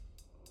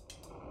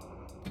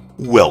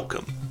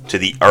Welcome to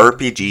the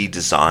RPG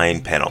Design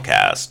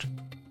Panelcast,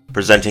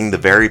 presenting the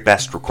very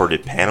best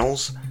recorded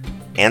panels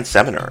and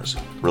seminars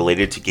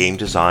related to game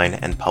design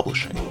and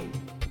publishing.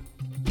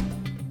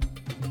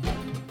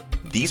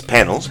 These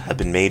panels have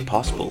been made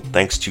possible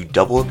thanks to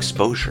Double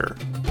Exposure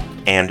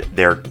and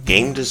their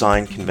game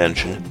design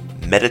convention,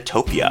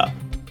 Metatopia,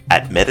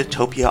 at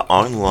Metatopia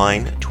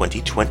Online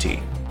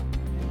 2020.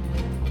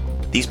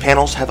 These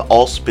panels have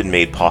also been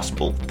made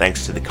possible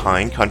thanks to the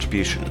kind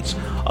contributions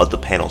of the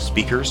panel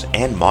speakers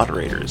and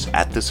moderators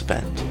at this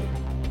event.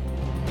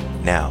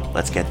 Now,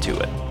 let's get to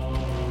it.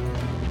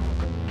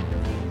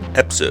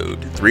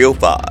 Episode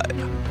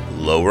 305,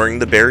 Lowering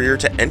the Barrier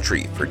to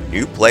Entry for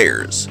New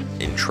Players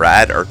in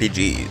Trad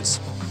RPGs.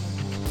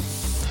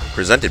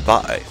 Presented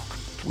by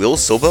Will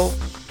Sobel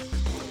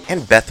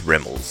and Beth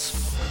Rimmels.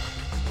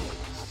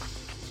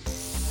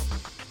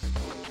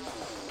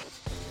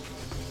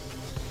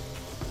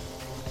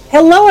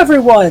 Hello,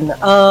 everyone.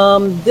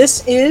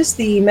 This is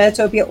the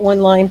Metatopia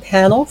Online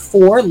panel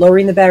for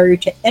Lowering the Barrier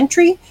to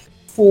Entry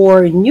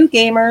for New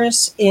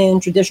Gamers in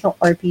Traditional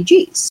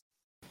RPGs.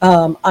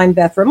 I'm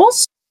Beth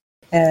Rimmels,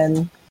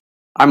 and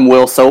I'm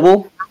Will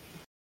Sobel.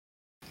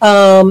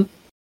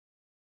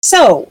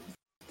 So,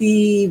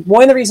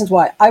 one of the reasons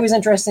why I was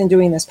interested in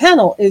doing this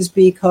panel is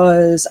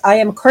because I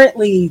am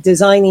currently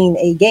designing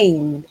a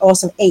game,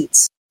 Awesome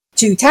Eights,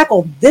 to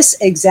tackle this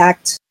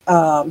exact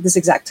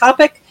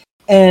topic.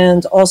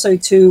 And also,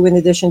 in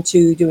addition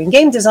to doing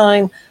game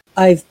design,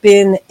 I've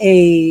been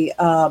a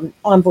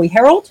Envoy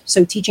Herald,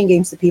 so teaching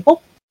games to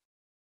people.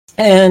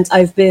 And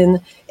I've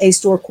been a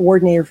store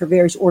coordinator for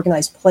various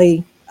organized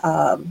play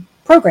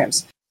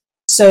programs.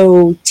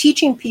 So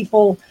teaching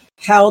people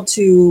how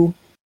to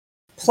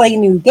play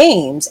new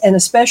games, and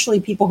especially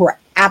people who are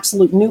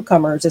absolute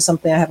newcomers, is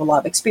something I have a lot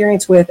of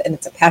experience with, and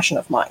it's a passion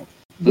of mine.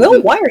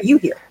 Will, why are you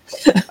here?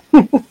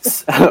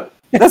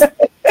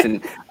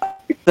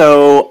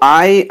 So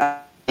I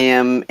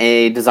am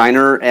a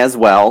designer as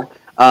well.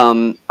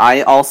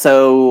 I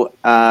also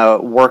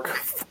work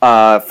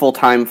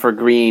full-time for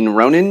Green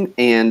Ronin,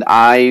 and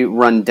I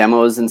run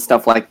demos and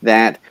stuff like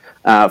that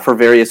for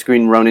various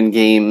Green Ronin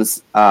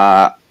games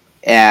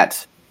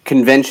at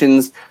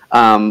conventions.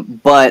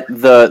 But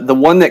the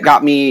one that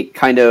got me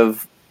kind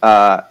of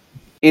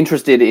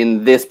interested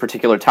in this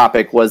particular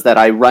topic was that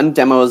I run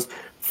demos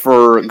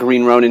for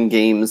Green Ronin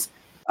games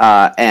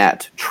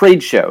at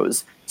trade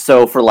shows.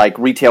 So for like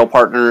retail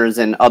partners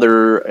and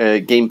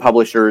other game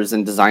publishers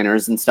and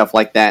designers and stuff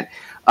like that.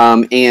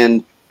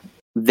 And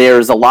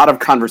there's a lot of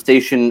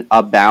conversation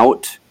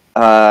about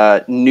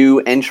new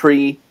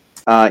entry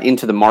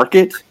into the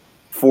market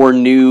for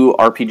new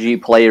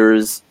RPG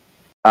players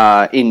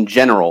in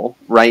general,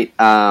 right?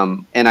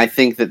 And I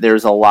think that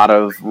there's a lot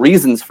of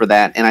reasons for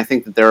that. And I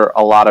think that there are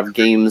a lot of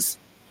games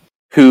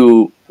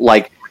who,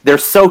 like, they're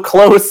so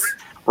close,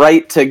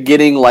 right, to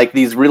getting like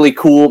these really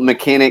cool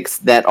mechanics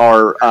that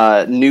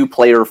are new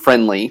player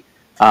friendly,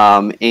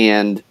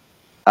 and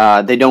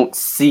they don't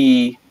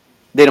see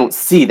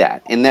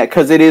that, and that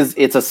because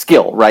it's a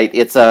skill, right?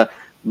 It's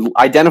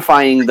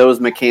identifying those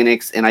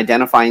mechanics and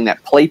identifying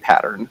that play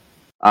pattern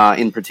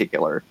in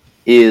particular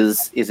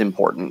is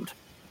important.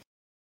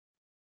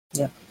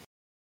 Yeah.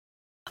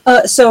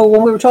 So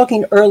when we were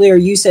talking earlier,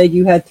 you said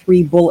you had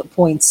 3 bullet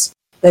points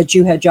that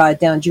you had jotted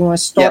down. Do you want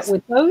to start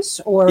with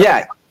those, or?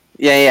 Yeah.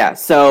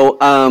 So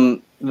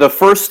the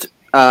first,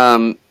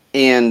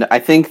 and I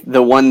think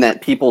the one that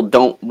people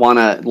don't want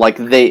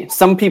to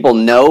some people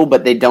know,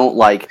 but they don't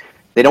want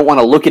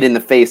to look it in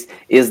the face,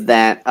 is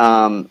that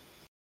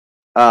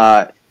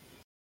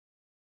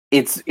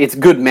it's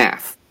good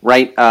math,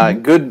 right?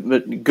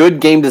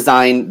 Good game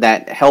design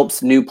that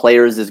helps new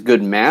players is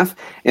good math,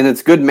 and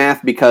it's good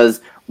math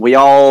because we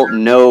all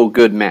know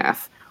good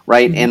math,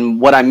 right? Mm-hmm. And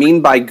what I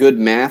mean by good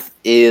math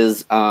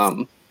is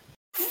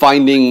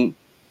finding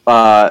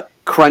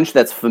crunch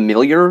that's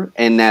familiar,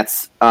 and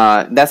that's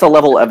a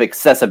level of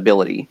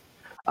accessibility.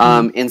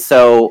 And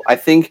so I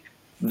think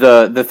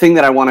the thing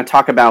that I want to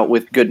talk about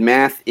with good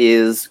math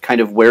is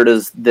kind of where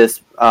does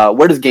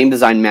game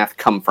design math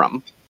come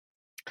from?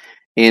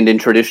 And in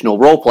traditional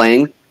role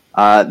playing,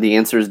 the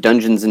answer is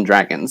Dungeons and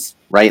Dragons,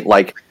 right?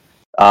 Like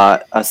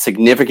a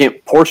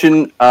significant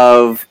portion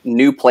of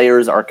new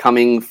players are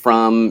coming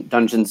from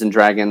Dungeons and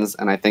Dragons,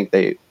 and I think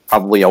they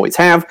probably always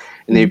have,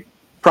 and they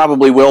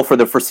probably will for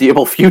the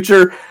foreseeable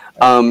future.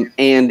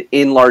 And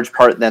in large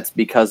part, that's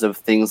because of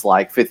things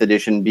like 5th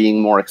edition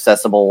being more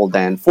accessible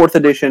than 4th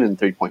edition and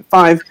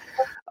 3.5.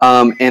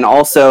 And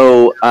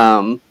also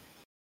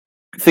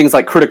things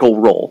like Critical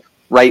Role,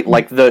 right?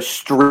 Like the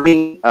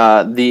streaming,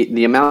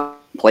 the amount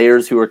of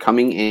players who are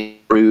coming in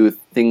through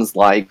things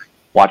like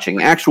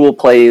watching actual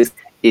plays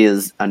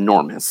is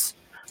enormous.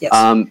 Yes.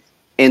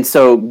 And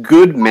so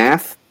good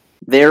math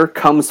there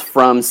comes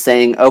from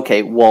saying,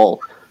 okay, well,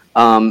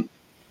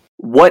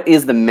 what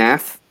is the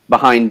math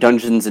behind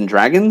Dungeons and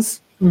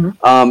Dragons?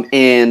 Mm-hmm.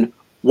 And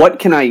what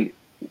can I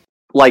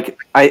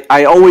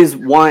always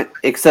want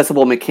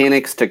accessible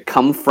mechanics to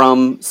come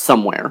from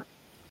somewhere,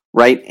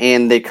 right?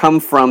 And they come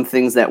from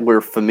things that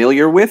we're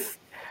familiar with.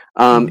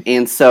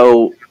 And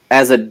so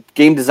as a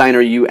game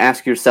designer, you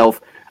ask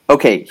yourself,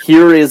 okay,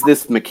 here is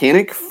this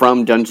mechanic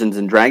from Dungeons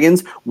and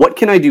Dragons. What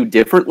can I do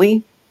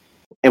differently?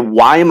 And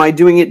why am I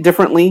doing it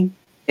differently?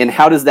 And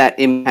how does that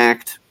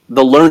impact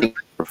the learning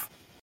curve?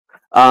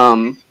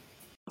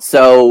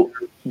 So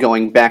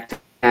going back to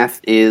math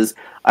is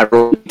I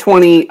roll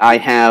 20, I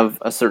have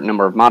a certain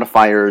number of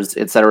modifiers,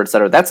 et cetera, et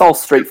cetera. That's all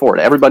straightforward.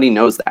 Everybody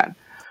knows that.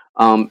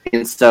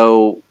 And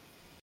so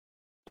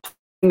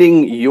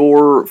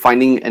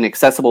finding an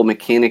accessible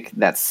mechanic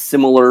that's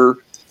similar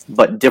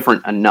but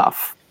different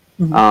enough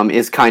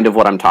is kind of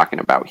what I'm talking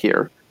about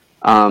here.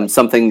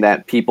 Something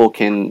that people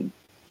can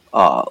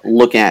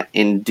look at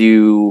and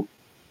do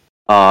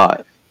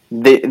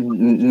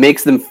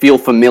makes them feel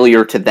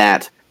familiar to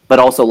that, but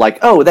also like,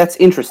 oh, that's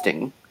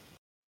interesting.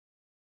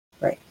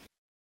 Right.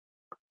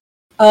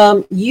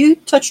 You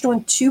touched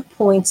on 2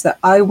 points that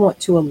I want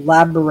to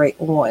elaborate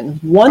on.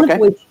 One of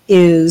which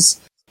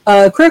is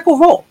Critical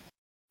Role.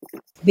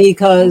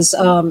 Because,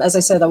 as I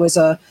said, I was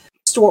a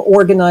store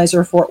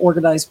organizer for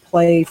Organized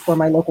Play for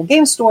my local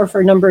game store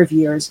for a number of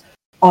years.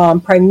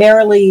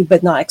 Primarily,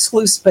 but not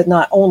exclusive, but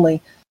not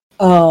only,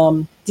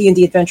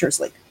 D&D Adventures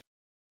League.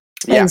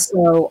 Yeah. And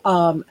so,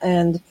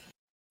 and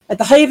at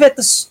the height of it,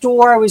 the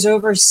store, I was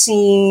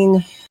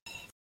overseeing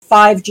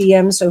 5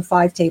 GMs, so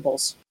 5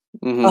 tables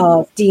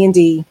of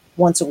D&D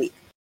once a week.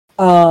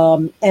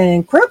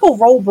 And Critical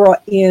Role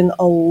brought in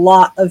a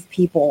lot of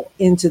people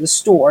into the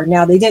store.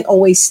 Now, they didn't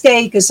always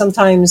stay because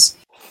sometimes,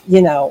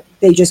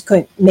 they just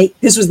couldn't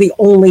this was the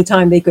only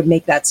time they could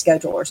make that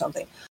schedule or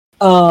something.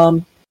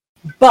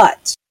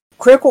 But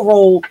Critical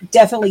Role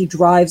definitely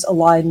drives a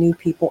lot of new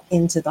people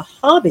into the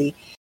hobby.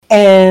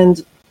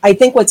 And I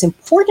think what's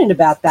important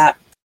about that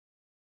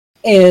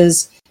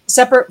is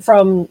separate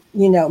from,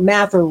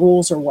 math or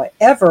rules or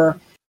whatever,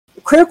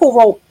 Critical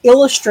Role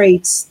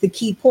illustrates the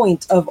key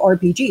point of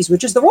RPGs,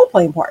 which is the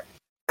role-playing part.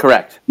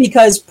 Correct.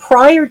 Because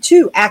prior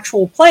to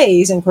actual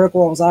plays, and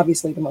Critical Role is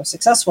obviously the most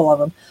successful of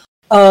them,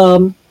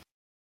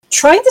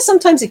 trying to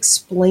sometimes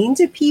explain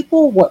to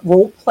people what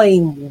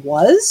role-playing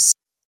was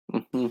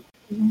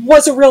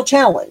a real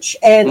challenge.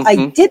 And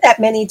I did that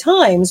many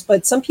times,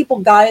 but some people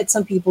got it,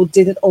 some people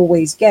didn't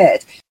always get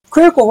it.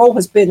 Critical Role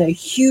has been a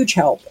huge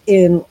help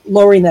in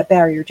lowering that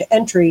barrier to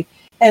entry.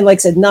 And like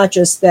I said, not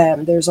just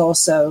them. There's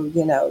also,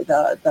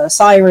 the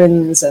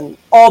Sirens and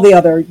all the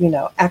other,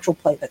 actual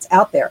play that's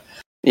out there.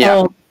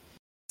 Yeah.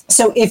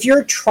 So if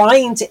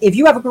if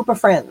you have a group of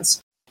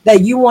friends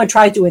that you want to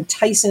try to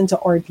entice into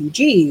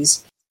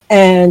RPGs,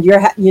 and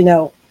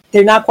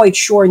they're not quite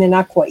sure and they're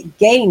not quite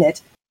getting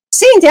it,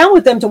 sitting down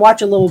with them to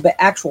watch a little bit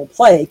actual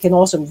play can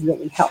also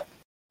really help.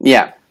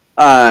 Yeah.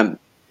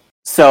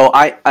 So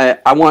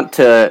I want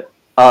to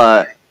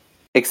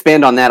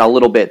expand on that a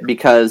little bit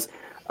because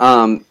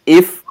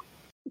if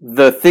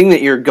the thing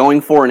that you're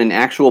going for in an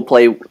actual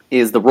play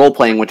is the role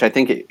playing, which I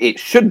think it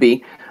should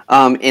be,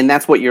 and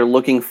that's what you're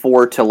looking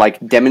for to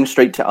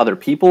demonstrate to other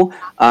people,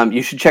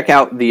 you should check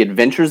out the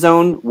Adventure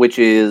Zone, which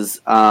is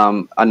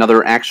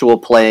another actual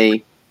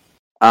play,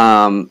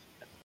 and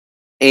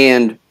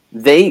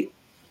they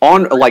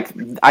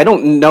I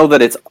don't know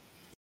that it's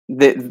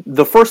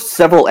the first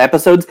several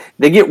episodes,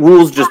 they get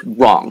rules just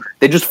wrong.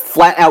 They just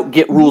flat out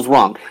get rules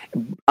wrong.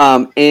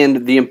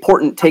 And the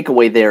important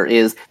takeaway there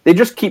is they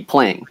just keep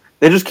playing.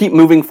 They just keep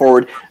moving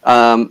forward.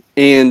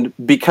 And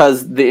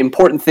because the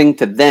important thing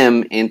to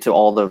them and to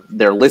all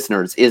their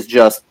listeners is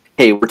just,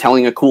 hey, we're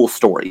telling a cool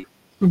story.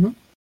 Mm-hmm.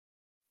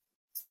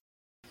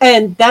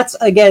 And that's,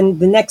 again,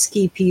 the next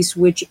key piece,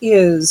 which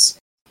is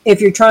if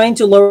you're trying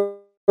to lower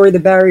the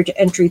barrier to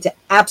entry to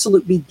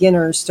absolute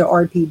beginners to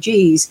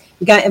RPGs,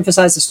 you got to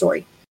emphasize the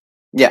story.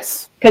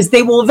 Yes. Because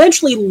they will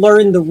eventually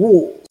learn the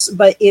rules,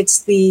 but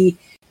it's the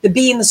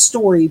being the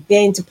story,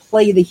 being to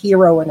play the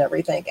hero and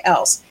everything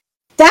else.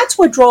 That's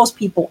what draws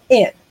people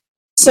in.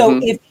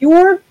 So if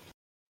you're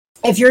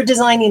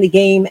designing the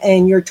game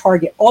and your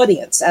target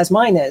audience, as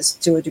mine is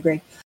to a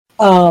degree,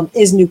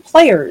 is new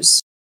players,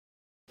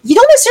 you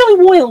don't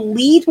necessarily want to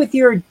lead with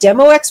your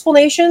demo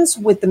explanations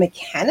with the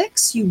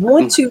mechanics. You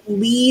want to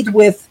lead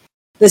with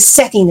the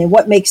setting and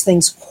what makes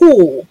things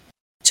cool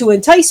to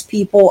entice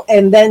people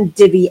and then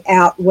divvy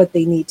out what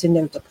they need to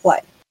know to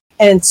play.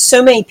 And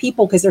so many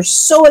people, because they're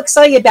so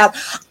excited about,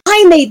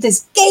 I made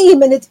this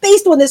game and it's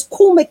based on this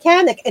cool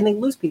mechanic, and they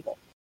lose people.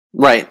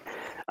 Right.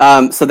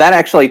 So that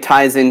actually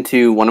ties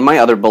into one of my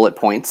other bullet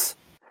points,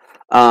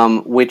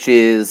 which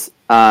is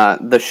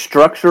the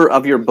structure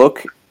of your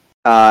book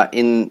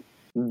in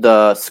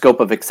the scope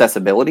of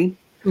accessibility.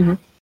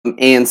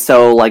 And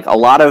so a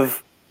lot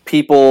of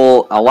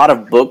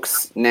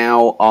books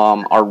now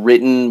are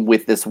written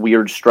with this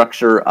weird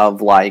structure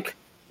of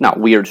not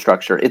weird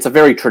structure, it's a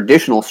very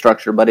traditional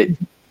structure, but it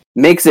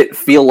makes it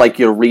feel like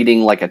you're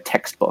reading a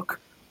textbook,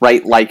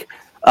 right?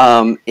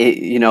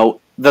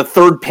 The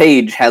third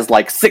page has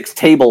 6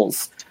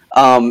 tables,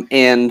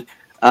 and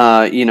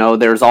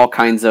there's all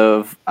kinds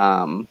of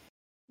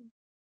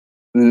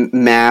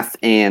math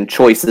and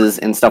choices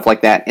and stuff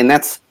like that, and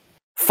that's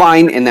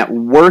fine and that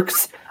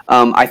works.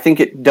 I think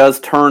it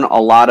does turn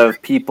a lot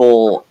of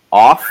people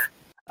off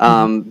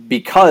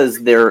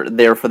because they're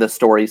there for the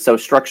story. So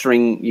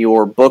structuring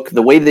your book,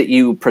 the way that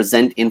you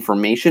present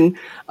information,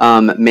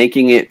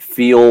 making it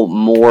feel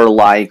more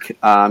like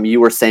you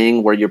were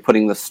saying, where you're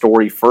putting the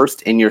story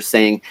first and you're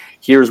saying,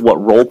 here's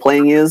what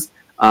role-playing is.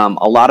 A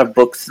lot of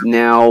books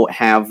now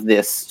have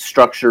this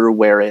structure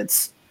where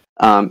it's,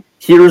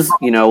 here's,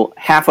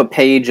 half a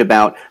page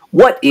about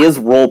what is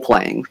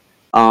role-playing.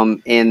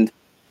 And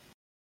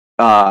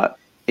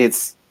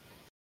it's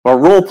a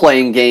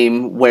role-playing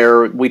game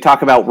where we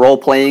talk about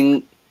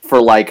role-playing for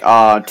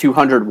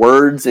 200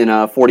 words in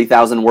a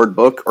 40,000 word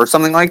book or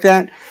something like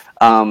that,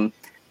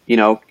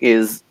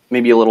 is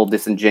maybe a little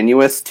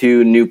disingenuous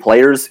to new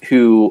players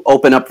who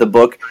open up the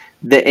book.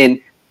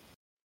 And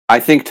I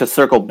think, to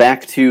circle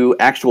back to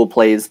actual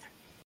plays,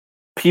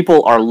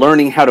 people are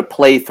learning how to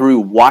play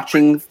through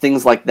watching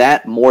things like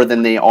that more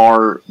than they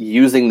are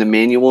using the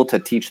manual to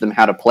teach them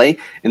how to play.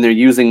 And they're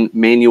using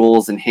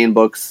manuals and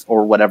handbooks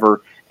or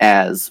whatever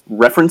as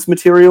reference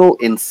material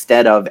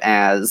instead of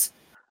as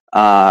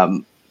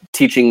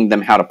teaching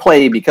them how to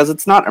play, because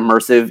it's not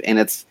immersive and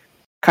it's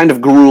kind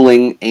of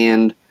grueling,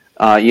 and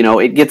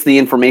it gets the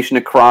information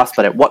across,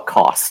 but at what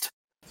cost?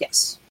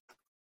 Yes.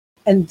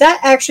 And that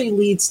actually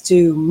leads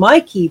to my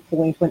key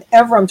point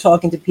whenever I'm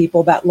talking to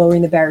people about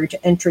lowering the barrier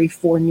to entry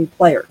for new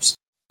players,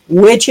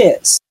 which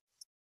is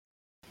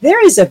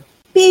there is a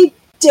big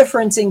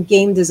difference in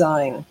game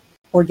design,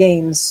 or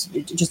games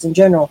just in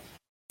general,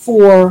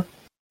 for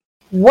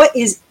what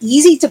is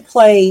easy to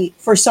play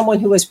for someone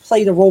who has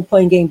played a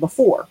role-playing game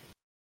before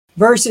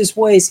versus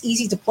what is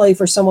easy to play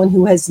for someone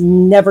who has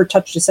never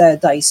touched a set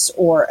of dice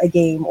or a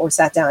game or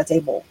sat down at a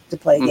table to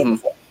play a game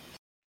before.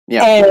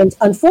 Yeah. And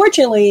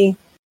unfortunately,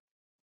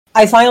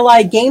 I find a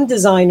lot of game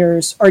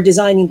designers are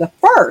designing the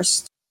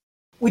first,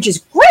 which is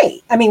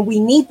great. I mean,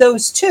 we need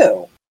those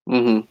too.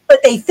 Mm-hmm.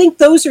 But they think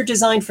those are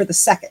designed for the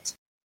second.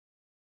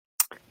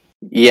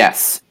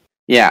 Yes.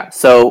 Yeah.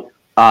 So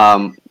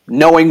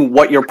knowing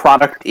what your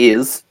product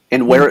is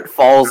and where it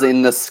falls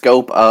in the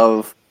scope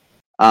of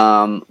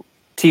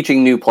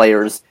teaching new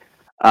players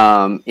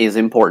is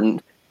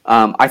important.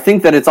 I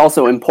think that it's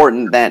also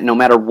important that no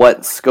matter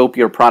what scope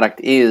your product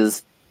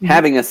is,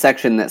 having a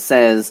section that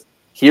says,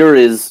 here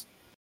is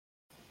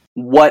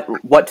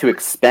what to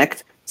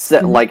expect.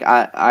 Like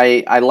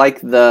I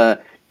like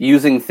the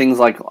using things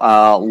like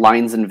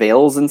lines and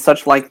veils and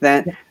such like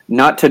that,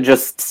 not to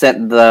just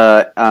set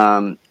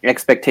the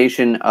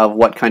expectation of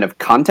what kind of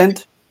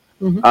content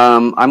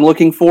I'm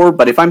looking for,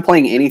 but if I'm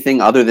playing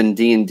anything other than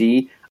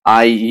D&D,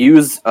 I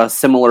use a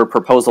similar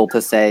proposal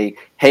to say,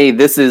 hey,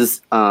 this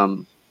is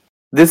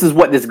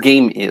what this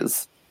game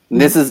is.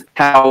 This is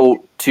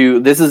how to.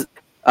 This is.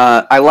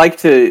 I like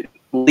to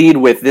lead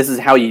with, this is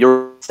how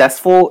you're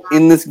successful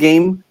in this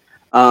game,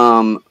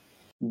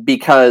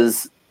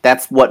 because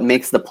that's what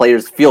makes the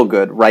players feel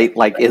good, right?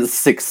 Like, is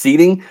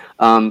succeeding.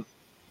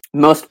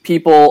 Most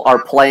people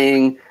are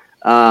playing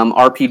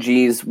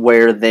RPGs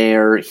where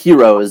they're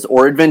heroes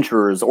or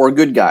adventurers or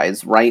good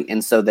guys, right?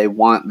 And so they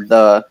want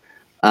the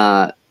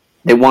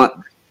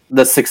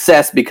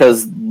success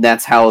because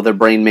that's how their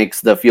brain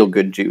makes the feel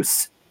good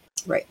juice.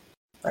 Right.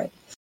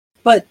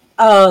 But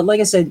like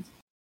I said,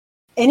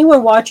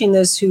 anyone watching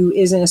this who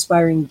is an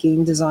aspiring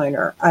game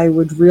designer, I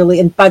would really,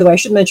 and by the way, I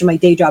should mention my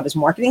day job is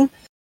marketing.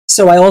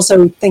 So I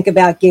also think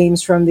about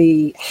games from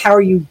the, how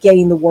are you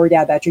getting the word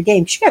out about your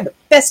game? You have the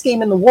best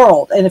game in the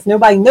world, and if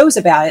nobody knows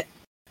about it,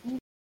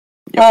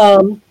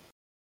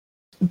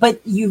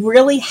 but you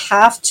really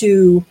have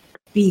to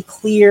be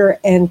clear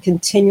and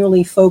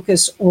continually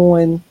focus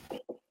on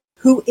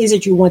who is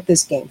it you want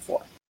this game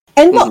for.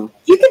 And look,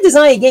 you can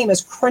design a game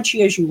as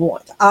crunchy as you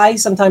want. I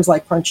sometimes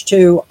like Crunch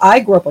 2. I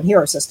grew up on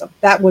Hero System.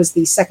 That was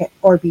the second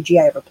RPG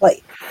I ever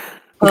played.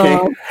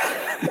 Okay.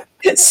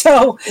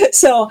 So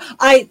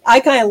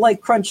I kind of like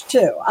Crunch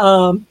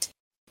 2.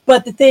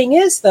 But the thing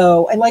is,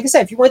 though, and like I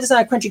said, if you want to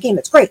design a crunchy game,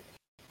 that's great.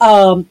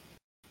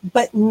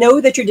 But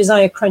know that you're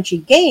designing a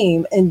crunchy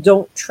game, and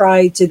don't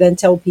try to then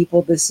tell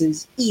people this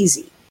is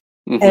easy.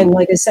 And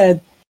like I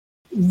said,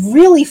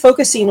 really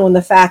focusing on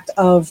the fact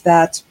of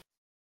that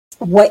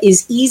what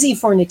is easy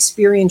for an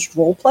experienced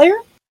role player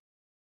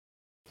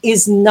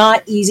is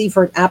not easy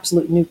for an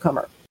absolute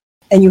newcomer.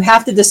 And you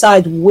have to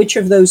decide which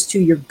of those two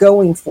you're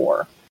going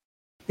for.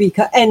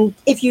 And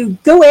if you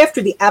go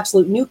after the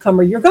absolute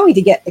newcomer, you're going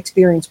to get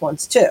experienced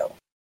ones too.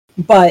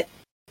 But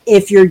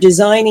if you're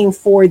designing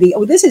for the,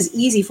 this is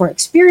easy for an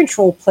experienced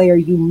role player,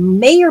 you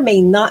may or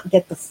may not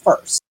get the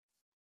first.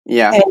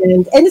 Yeah.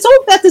 And it's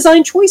all about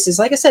design choices.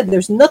 Like I said,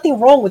 there's nothing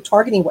wrong with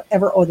targeting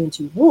whatever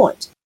audience you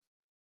want.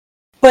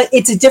 But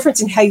it's a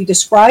difference in how you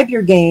describe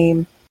your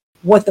game,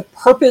 what the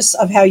purpose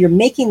of how you're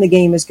making the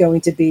game is going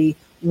to be,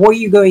 what are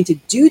you going to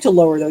do to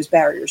lower those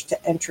barriers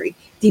to entry,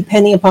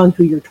 depending upon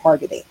who you're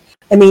targeting.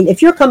 I mean,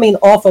 if you're coming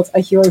off of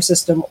a Hero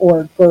System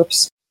or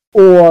GURPS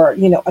or,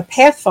 a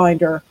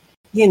Pathfinder,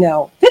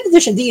 5th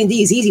edition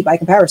D&D is easy by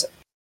comparison.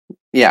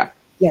 Yeah.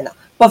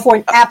 But for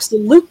an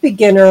absolute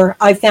beginner,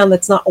 I found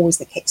that's not always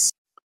the case.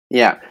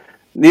 Yeah.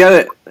 The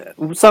other,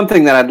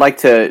 something that I'd like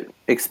to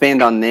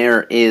expand on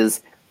there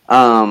is,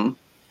 Even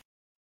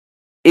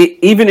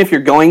if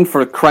you're going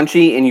for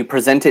crunchy and you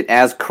present it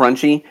as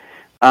crunchy,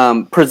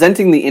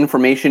 presenting the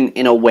information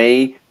in a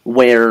way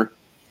where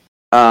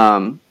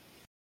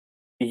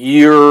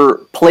your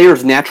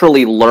players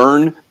naturally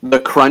learn the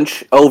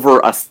crunch over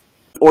a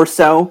or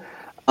so,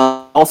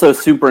 also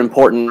super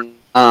important.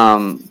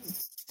 That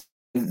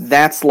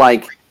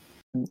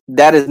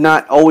is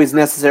not always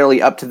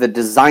necessarily up to the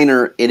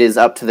designer, it is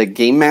up to the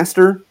game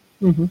master.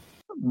 Mm-hmm.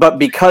 But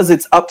because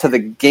it's up to the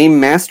game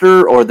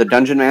master or the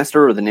dungeon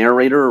master or the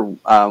narrator, or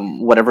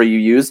whatever you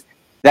use,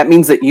 that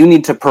means that you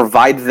need to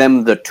provide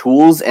them the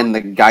tools and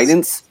the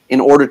guidance in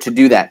order to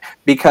do that.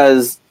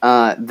 Because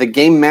the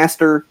game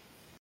master,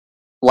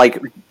 like,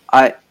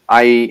 I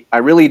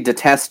really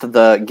detest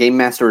the game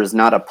master is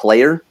not a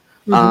player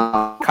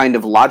kind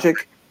of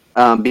logic.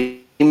 The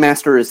game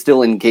master is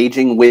still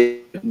engaging with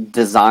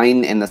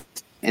design and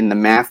the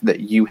math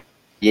that you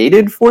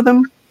created for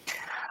them.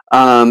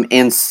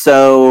 And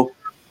so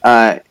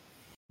they're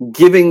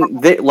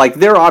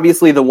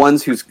obviously the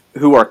ones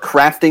who are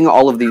crafting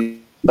all of these,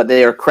 but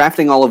they are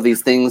crafting all of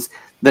these things,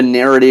 the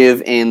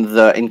narrative and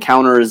the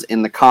encounters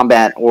in the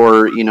combat,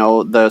 or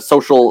the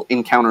social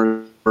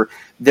encounters.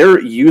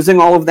 They're using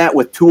all of that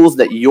with tools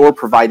that you're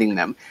providing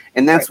them,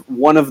 and that's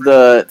one of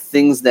the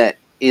things that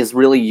is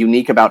really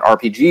unique about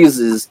RPGs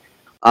is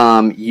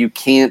you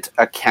can't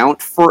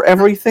account for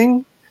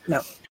everything.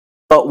 No.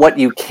 But what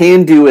you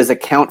can do is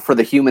account for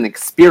the human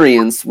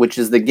experience, which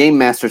is the game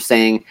master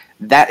saying,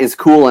 that is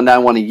cool and I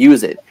want to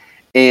use it.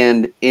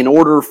 And in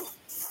order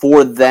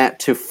for that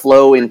to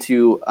flow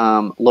into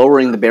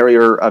lowering the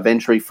barrier of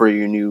entry for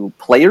your new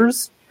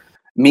players,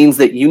 means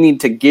that you need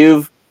to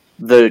give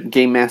the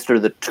game master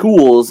the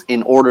tools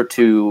in order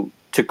to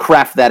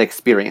craft that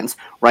experience,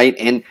 right?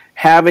 And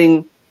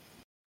having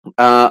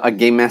a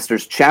game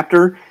master's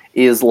chapter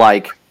is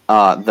like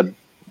the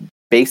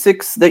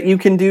basics that you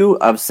can do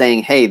of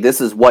saying, hey,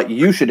 this is what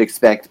you should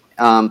expect.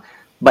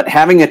 But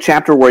having a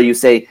chapter where you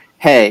say,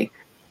 hey,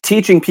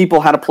 teaching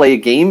people how to play a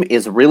game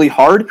is really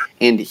hard,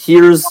 and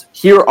here's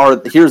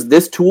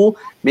this tool.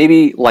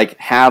 Maybe like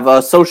have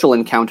a social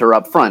encounter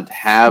up front,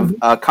 have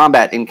a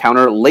combat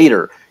encounter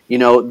later.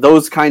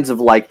 Those kinds of,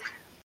 like,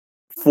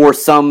 for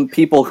some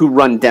people who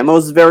run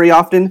demos very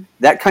often,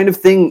 that kind of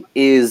thing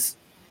is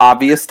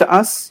obvious to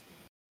us,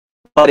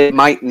 but it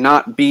might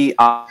not be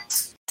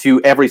obvious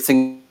to every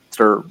single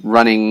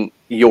running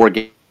your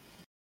game.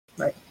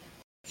 Right.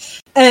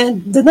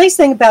 And the nice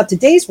thing about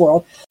today's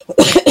world,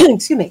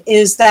 excuse me,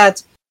 is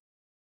that,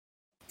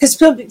 because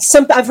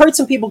I've heard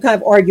some people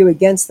kind of argue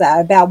against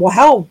that about, well,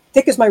 how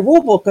thick is my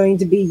rule book going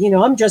to be?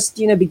 I'm just,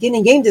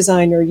 beginning game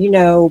designer,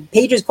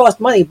 pages cost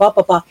money, blah,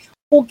 blah, blah.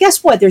 Well,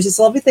 guess what? There's this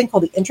lovely thing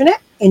called the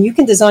internet, and you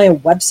can design a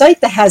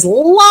website that has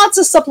lots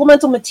of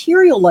supplemental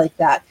material like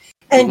that,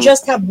 and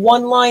just have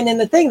one line in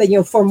the thing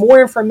that, for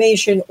more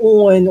information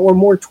on, or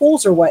more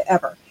tools or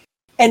whatever,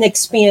 and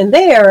expand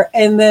there.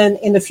 And then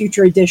in the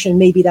future edition,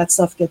 maybe that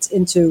stuff gets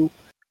into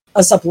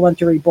a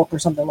supplementary book or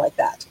something like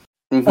that.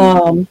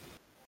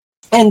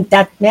 And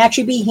that may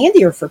actually be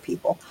handier for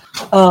people,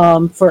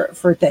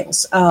 for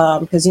things,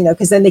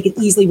 because then they can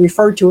easily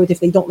refer to it if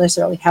they don't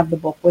necessarily have the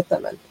book with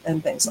them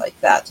and things like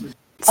that.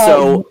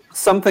 So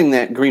something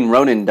that Green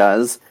Ronin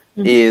does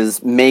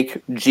is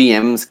make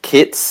GM's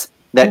kits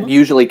that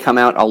usually come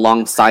out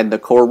alongside the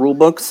core rule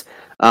books,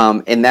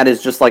 and that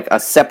is just like a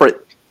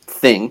separate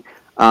thing.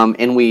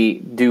 And we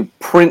do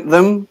print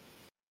them.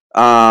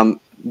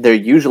 They're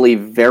usually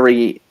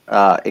very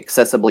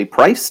accessibly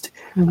priced,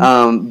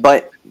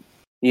 but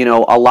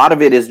a lot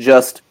of it is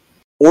just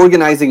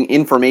organizing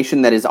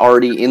information that is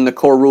already in the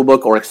core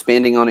rulebook, or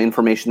expanding on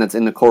information that's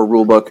in the core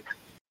rulebook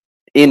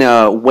in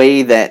a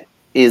way that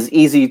is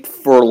easy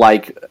for,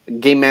 like,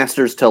 game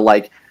masters to,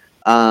 like,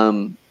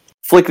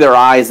 flick their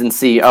eyes and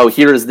see, oh,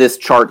 here is this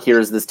chart, here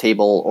is this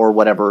table, or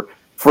whatever,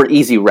 for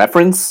easy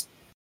reference.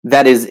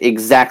 That is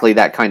exactly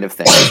that kind of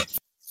thing.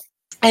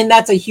 And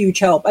that's a huge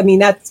help. I mean,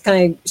 that's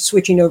kind of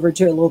switching over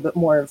to a little bit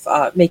more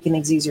of making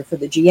things easier for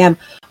the GM.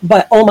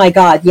 But, oh my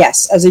God,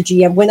 yes, as a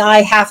GM, when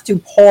I have to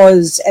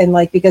pause and,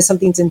 like, because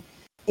something's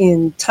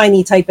in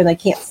tiny type and I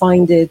can't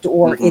find it,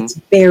 or it's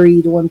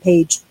buried on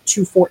page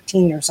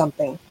 214 or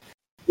something,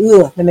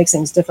 that makes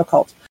things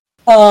difficult.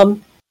 I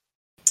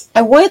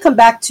want to come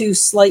back to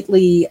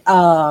slightly...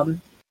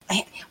 on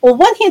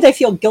one hand, I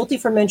feel guilty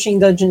for mentioning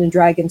Dungeons and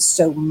Dragons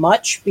so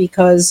much,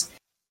 because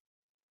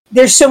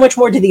there's so much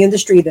more to the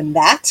industry than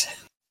that.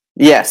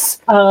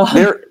 Yes,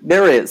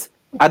 there is.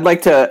 I'd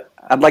like to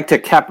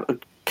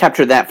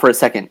capture that for a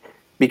second,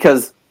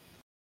 because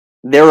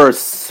there are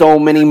so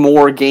many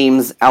more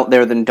games out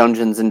there than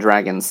Dungeons and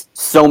Dragons.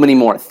 So many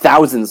more,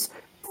 thousands.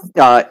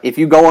 If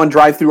you go on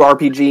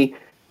DriveThruRPG,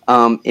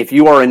 if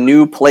you are a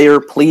new player,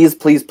 please,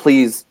 please,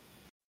 please,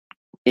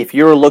 if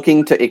you're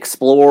looking to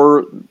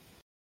explore,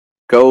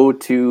 go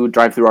to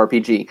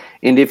DriveThruRPG.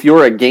 And if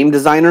you're a game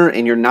designer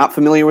and you're not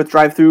familiar with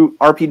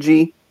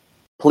DriveThruRPG,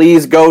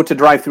 please go to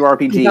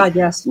DriveThruRPG. God,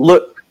 yes.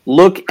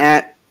 Look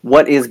at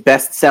what is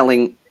best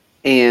selling,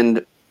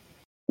 and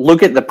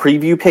look at the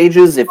preview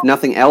pages, if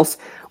nothing else.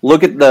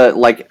 Look at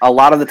a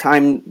lot of the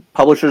time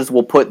publishers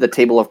will put the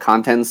table of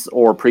contents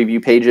or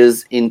preview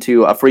pages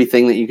into a free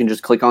thing that you can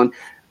just click on.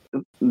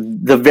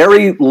 The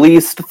very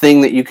least thing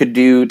that you could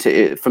do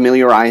to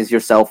familiarize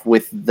yourself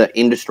with the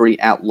industry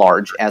at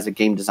large as a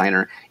game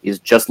designer is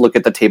just look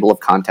at the table of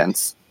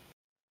contents.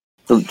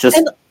 So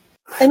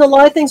and a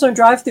lot of things on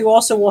DriveThru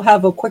also will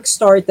have a quick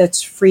start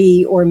that's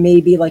free, or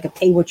maybe like a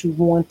pay what you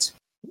want.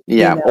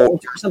 Yeah, or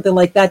something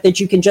like that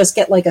you can just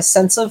get like a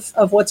sense of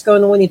what's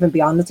going on even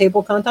beyond the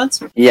table of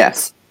contents.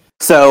 Yes.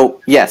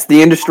 So, yes,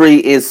 the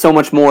industry is so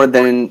much more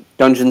than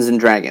Dungeons and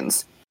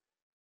Dragons.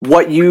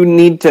 What you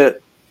need to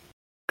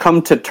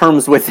come to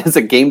terms with as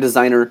a game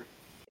designer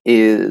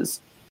is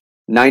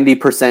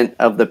 90%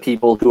 of the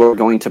people who are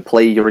going to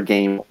play your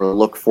game or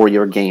look for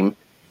your game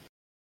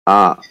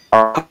are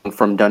coming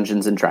from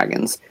Dungeons and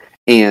Dragons.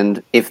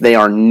 And if they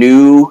are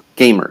new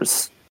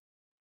gamers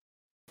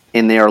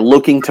and they are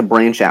looking to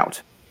branch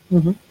out,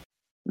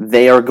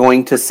 they are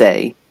going to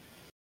say,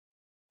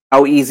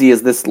 how easy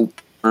is this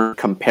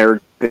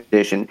compared to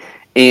edition?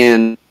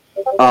 And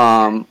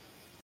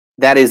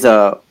that is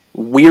a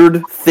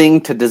weird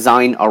thing to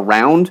design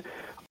around.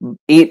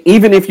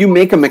 Even if you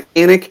make a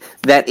mechanic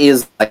that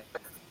is like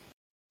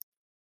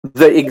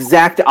the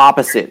exact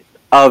opposite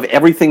of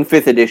everything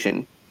 5th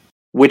edition,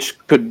 which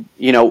could,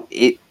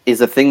 it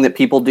is a thing that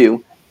people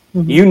do,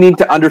 you need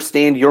to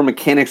understand your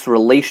mechanics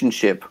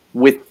relationship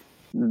with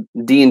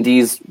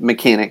D&D's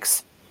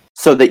mechanics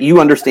so that you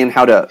understand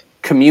how to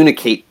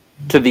communicate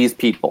to these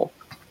people.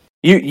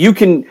 You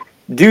can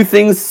do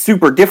things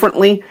super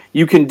differently.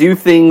 You can do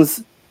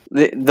things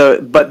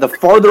but the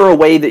farther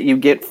away that you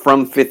get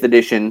from 5th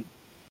edition,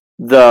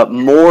 the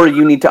more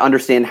you need to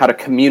understand how to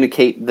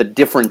communicate the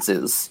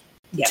differences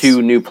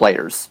to new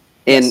players.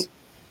 And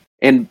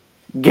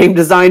game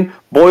design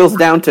boils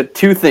down to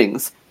two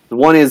things.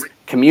 One is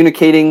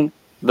communicating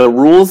the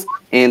rules,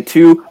 and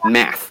 2,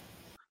 math.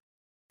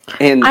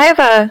 And I have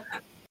a...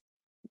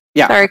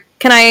 Yeah. Sorry,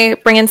 can I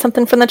bring in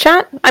something from the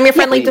chat? I'm your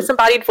friendly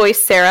disembodied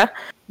voice, Sarah.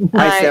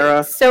 Hi,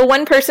 Sarah. So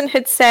one person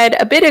had said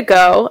a bit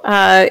ago,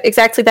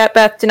 exactly that,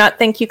 Beth, do not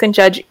think you can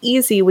judge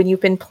easy when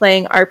you've been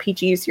playing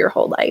RPGs your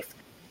whole life.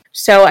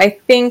 So I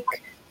think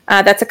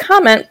that's a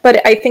comment,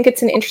 but I think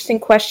it's an interesting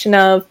question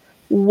of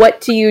what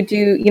do you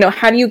do,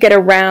 how do you get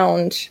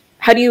around,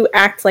 how do you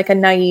act like a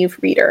naive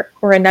reader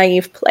or a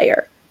naive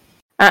player?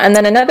 And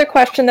then another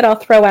question that I'll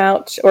throw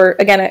out, or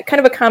again, kind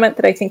of a comment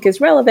that I think is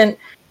relevant,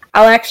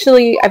 I've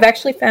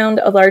actually found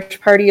a large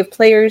party of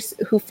players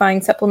who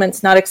find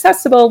supplements not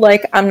accessible,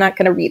 like I'm not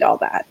going to read all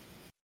that.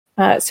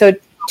 So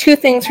 2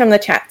 things from the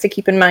chat to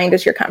keep in mind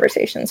as your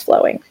conversation's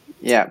flowing.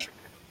 Yeah.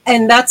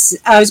 And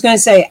I was going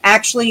to say,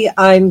 actually,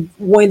 one of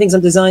the things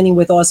I'm designing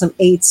with Awesome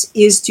 8s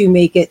is to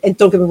make it, and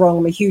don't get me wrong,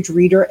 I'm a huge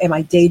reader, and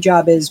my day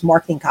job is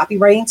marketing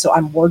copywriting, so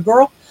I'm word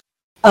girl.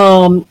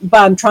 But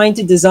I'm trying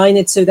to design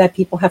it so that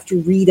people have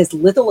to read as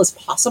little as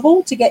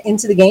possible to get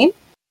into the game.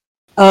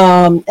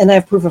 And I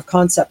have proof of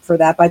concept for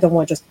that, but I don't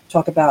want to just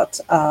talk about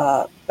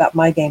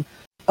my game.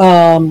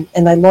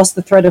 And I lost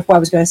the thread of what I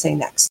was going to say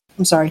next.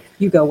 I'm sorry.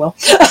 You go, Will.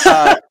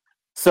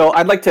 So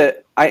I'd like to...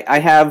 I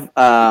have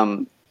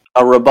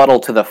a rebuttal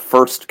to the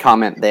first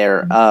comment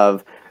there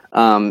of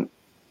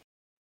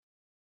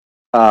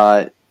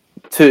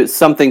to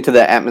something to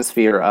the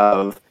atmosphere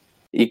of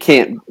you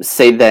can't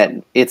say that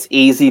it's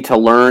easy to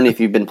learn if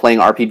you've been playing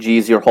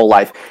RPGs your whole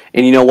life.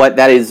 And you know what?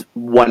 That is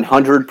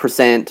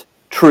 100%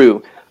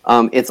 true.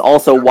 It's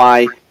also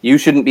why you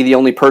shouldn't be the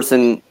only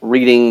person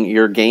reading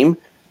your game.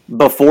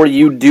 Before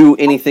you do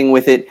anything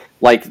with it,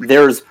 like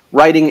there's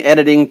writing,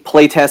 editing,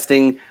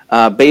 playtesting,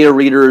 beta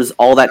readers,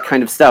 all that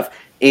kind of stuff.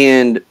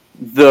 And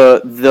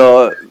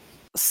the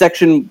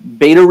section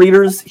beta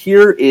readers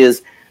here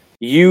is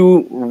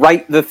you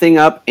write the thing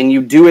up and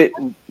you do it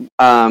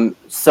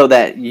so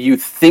that you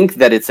think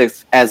that it's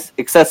as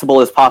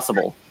accessible as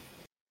possible.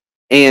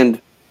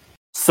 And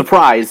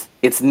surprise,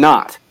 it's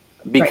not.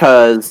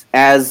 Because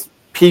as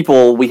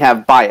people, we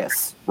have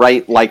bias,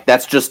 right? Like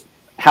that's just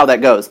how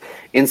that goes.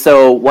 And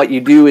so what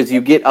you do is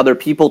you get other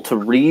people to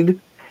read,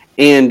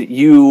 and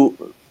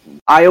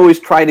I always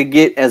try to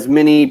get as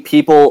many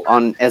people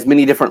on as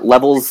many different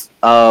levels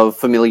of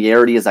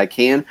familiarity as I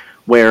can,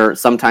 where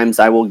sometimes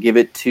I will give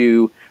it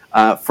to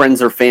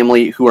friends or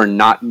family who are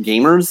not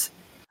gamers.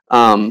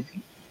 And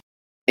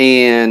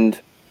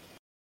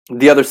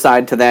the other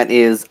side to that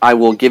is I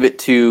will give it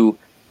to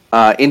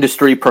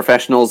industry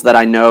professionals that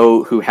I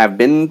know who have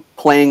been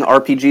playing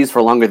RPGs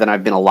for longer than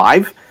I've been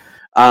alive.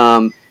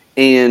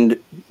 And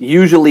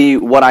usually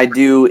what I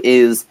do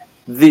is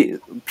the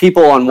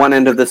people on one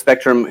end of the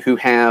spectrum who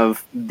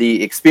have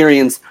the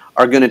experience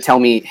are going to tell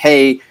me,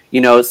 hey,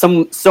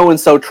 some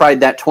so-and-so tried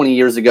that 20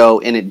 years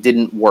ago and it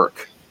didn't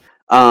work.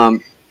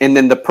 And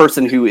then the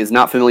person who is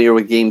not familiar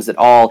with games at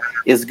all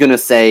is going to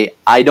say,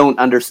 I don't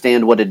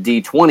understand what a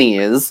D20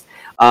 is.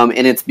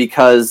 And it's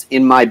because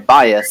in my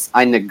bias,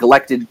 I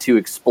neglected to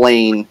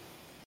explain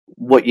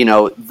what,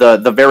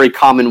 the very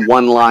common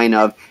one line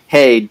of,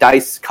 hey,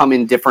 dice come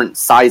in different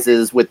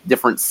sizes with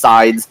different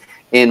sides,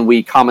 and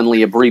we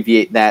commonly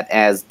abbreviate that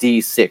as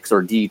D6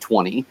 or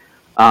D20.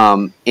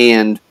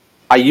 And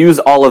I use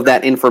all of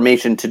that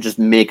information to just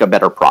make a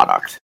better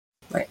product.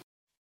 Right.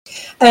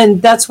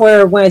 And that's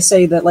where, when I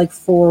say that, like,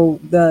 for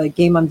the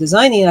game I'm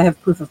designing, I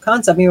have proof of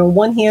concept. You know, on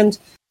one hand,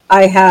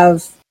 I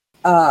have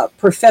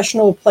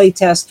professional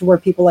playtest where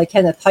people like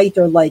Kenneth Haidt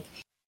are like,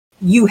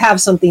 you have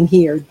something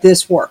here,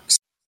 this works.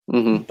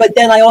 Mm-hmm. But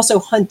then I also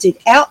hunted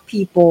out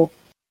people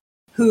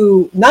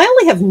who not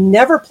only have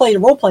never played a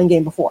role-playing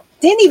game before,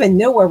 didn't even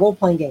know what a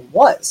role-playing game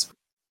was,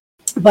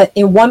 but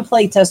in one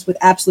playtest with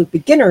absolute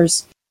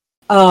beginners,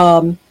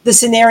 the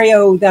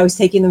scenario that I was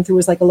taking them through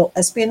was like a little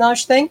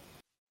espionage thing.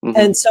 Mm-hmm.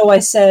 And so I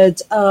said,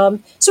 so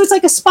it's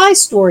like a spy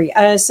story.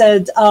 I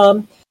said,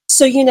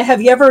 so, you know,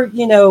 have you ever,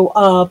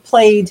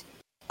 played,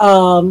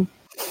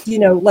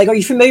 like, are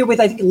you familiar with,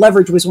 I think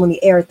Leverage was on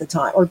the air at the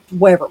time, or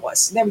whatever it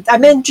was. I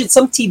mentioned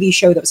some TV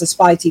show that was a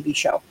spy TV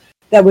show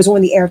that was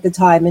on the air at the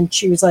time. And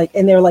she was like,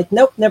 and they're like,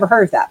 nope, never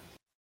heard of that.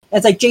 And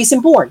it's like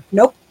Jason Bourne.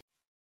 Nope.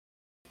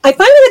 I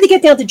finally had to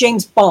get down to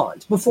James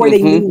Bond before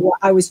they knew what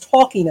I was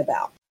talking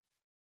about.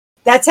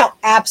 That's how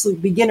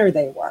absolute beginner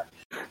they were.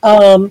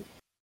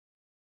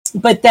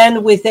 But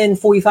then within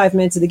 45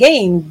 minutes of the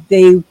game,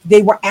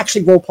 they were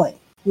actually role-playing,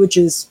 which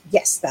is,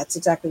 yes, that's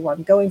exactly what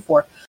I'm going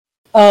for.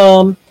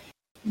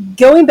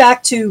 Going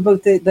back to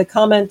both the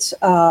comment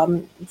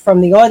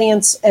from the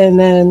audience and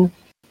then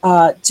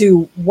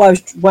to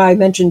what I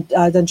mentioned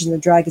Dungeons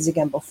 & Dragons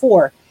again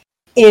before,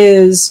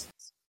 is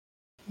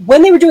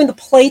when they were doing the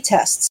play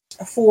tests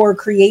for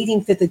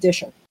creating 5th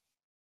edition,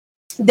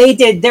 they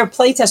did their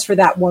play tests for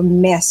that were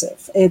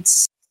massive.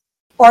 It's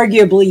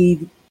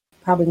arguably,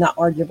 probably not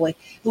arguably,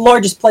 the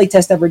largest play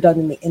test ever done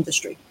in the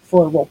industry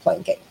for a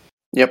role-playing game.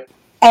 Yep.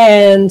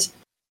 And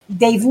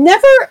they've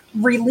never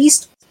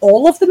released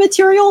all of the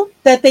material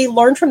that they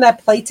learned from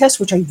that play test,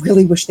 which I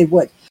really wish they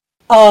would.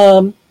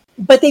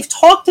 But they've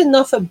talked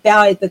enough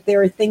about it that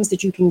there are things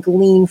that you can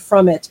glean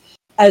from it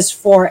as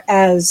far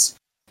as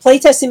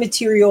playtesting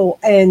material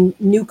and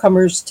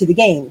newcomers to the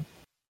game,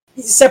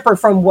 separate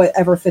from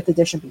whatever 5th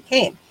edition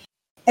became.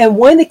 And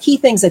one of the key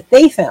things that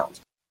they found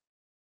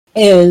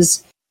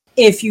is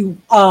if you,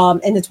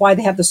 and it's why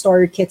they have the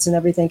starter kits and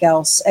everything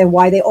else, and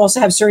why they also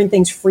have certain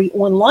things free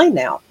online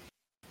now,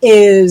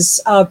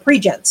 is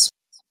pre-gens.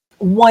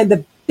 One of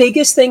the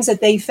biggest things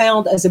that they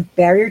found as a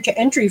barrier to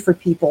entry for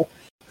people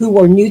who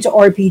are new to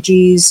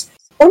RPGs,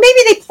 or maybe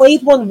they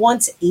played one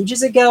once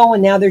ages ago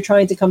and now they're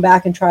trying to come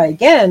back and try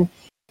again,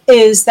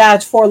 is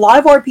that for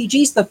live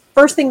RPGs, the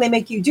first thing they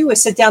make you do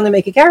is sit down and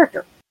make a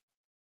character.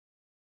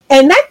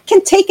 And that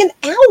can take an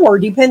hour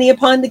depending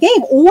upon the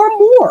game or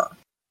more.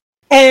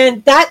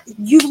 And that,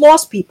 you've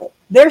lost people.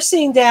 They're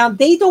sitting down,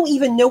 they don't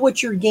even know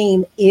what your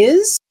game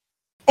is,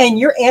 and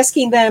you're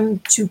asking them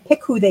to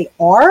pick who they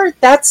are.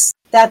 That's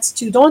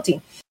too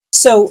daunting.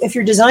 So if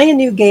you're designing a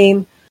new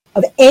game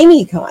of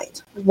any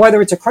kind,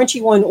 whether it's a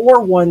crunchy one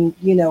or one,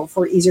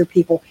 for easier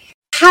people,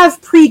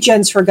 have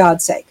pre-gens for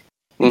God's sake.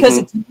 Because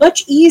it's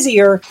much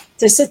easier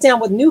to sit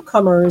down with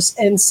newcomers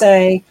and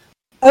say,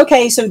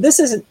 okay, so this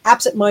is an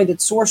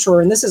absent-minded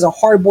sorcerer, and this is a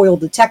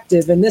hard-boiled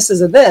detective, and this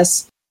is a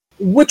this.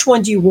 Which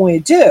one do you want to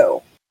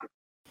do?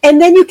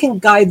 And then you can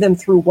guide them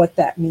through what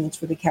that means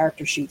for the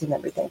character sheet and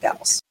everything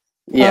else.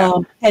 Yeah.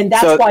 And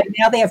that's why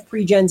now they have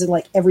pre-gens in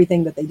like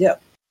everything that they do.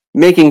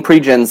 Making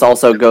pre-gens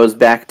also goes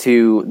back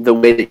to the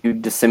way that you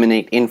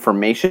disseminate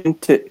information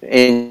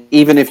and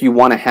even if you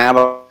want to have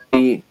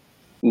a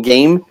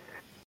game,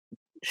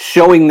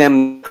 showing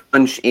them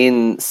punch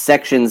in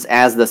sections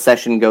as the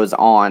session goes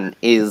on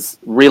is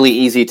really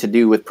easy to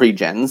do with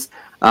pre-gens.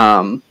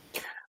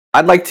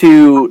 I'd like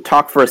to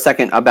talk for a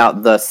second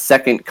about the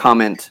second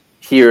comment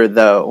here,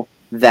 though,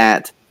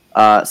 that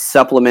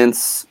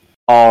supplements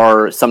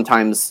are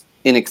sometimes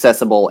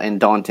inaccessible and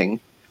daunting.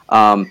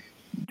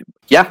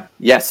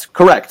 Yes,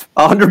 correct,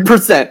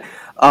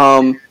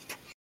 100%.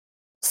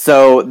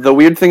 So the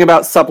weird thing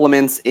about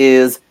supplements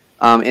is,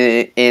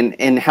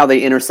 and how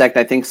they intersect,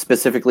 I think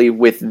specifically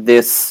with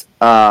this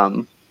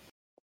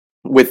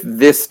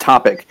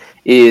topic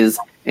is,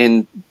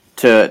 and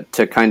to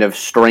kind of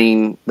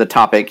strain the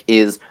topic,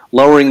 is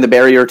lowering the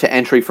barrier to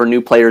entry for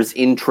new players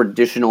in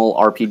traditional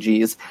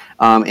RPGs.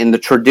 And the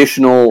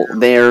traditional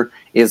there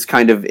is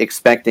kind of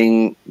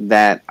expecting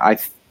that,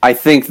 I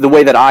think the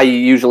way that I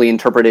usually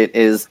interpret it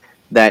is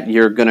that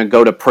you're going to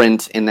go to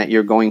print and that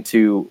you're going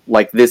to,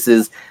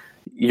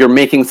 you're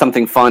making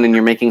something fun and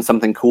you're making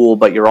something cool,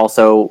 but you're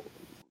also,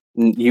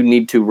 you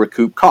need to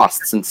recoup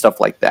costs and stuff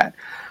like that.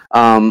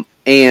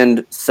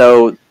 And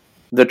so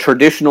the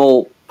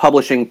traditional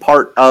publishing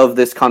part of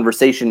this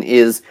conversation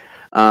is,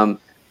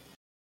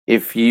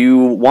 if you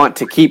want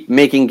to keep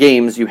making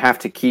games, you have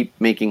to keep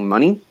making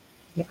money.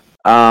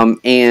 Yeah.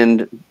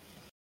 And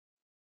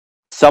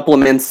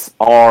supplements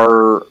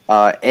are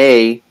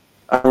a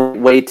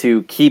way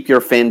to keep your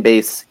fan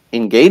base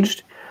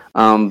engaged,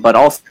 but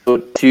also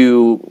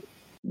to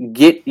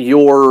get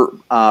your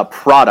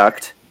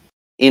product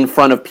in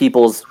front of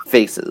people's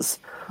faces.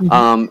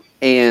 Mm-hmm.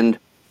 And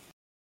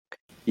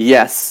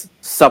yes,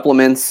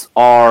 supplements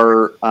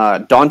are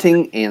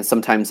daunting and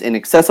sometimes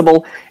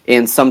inaccessible,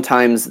 and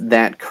sometimes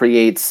that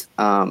creates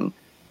a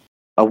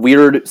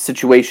weird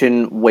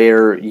situation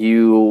where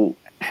you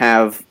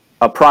have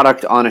a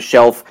product on a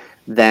shelf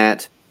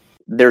that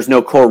there's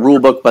no core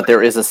rulebook, but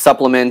there is a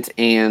supplement,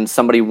 and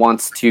somebody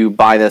wants to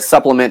buy this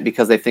supplement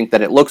because they think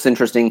that it looks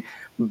interesting,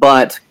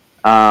 but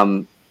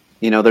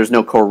there's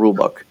no core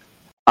rulebook.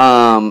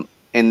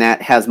 And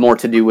that has more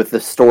to do with the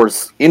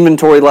store's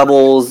inventory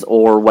levels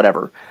or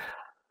whatever.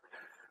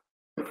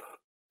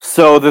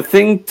 So the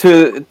thing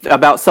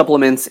about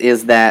supplements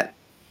is that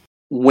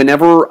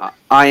whenever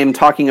I am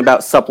talking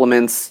about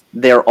supplements,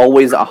 they're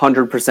always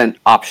 100%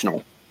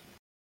 optional.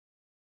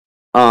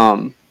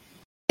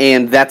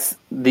 And that's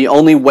the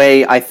only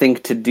way I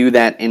think to do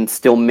that and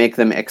still make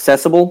them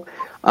accessible,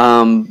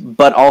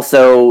 but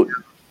also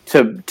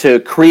to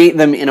create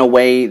them in a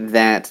way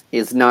that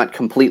is not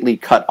completely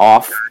cut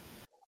off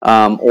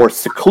or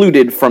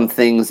secluded from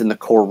things in the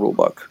core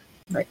rulebook.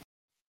 Right.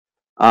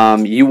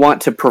 You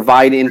want to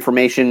provide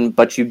information,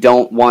 but you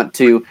don't want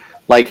to,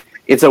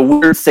 it's a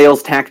weird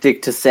sales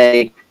tactic to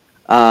say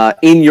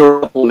in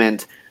your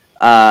supplement,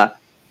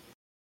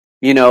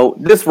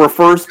 this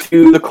refers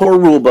to the core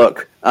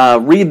rulebook.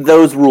 Read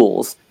those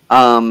rules.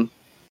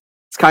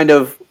 It's kind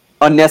of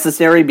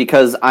unnecessary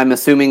because I'm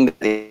assuming that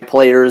the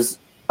players,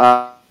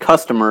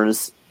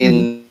 customers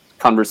in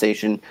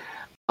conversation,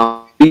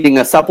 reading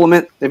a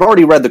supplement, they've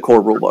already read the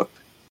core rulebook.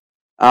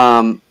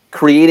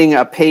 Creating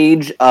a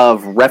page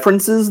of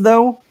references,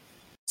 though,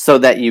 so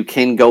that you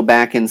can go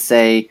back and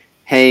say,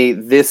 hey,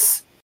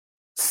 this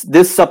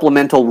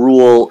supplemental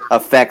rule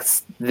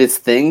affects this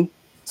thing,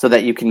 so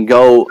that you can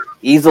go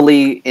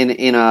easily in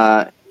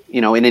an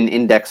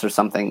index or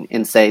something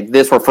and say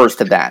this refers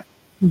to that,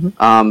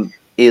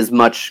 is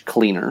much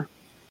cleaner.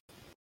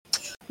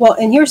 Well,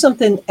 and here's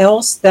something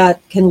else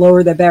that can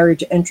lower the barrier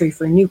to entry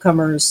for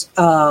newcomers,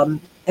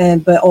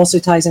 but also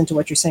ties into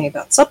what you're saying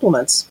about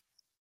supplements.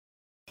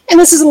 And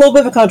this is a little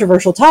bit of a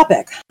controversial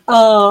topic,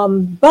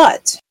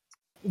 but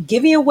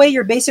giving away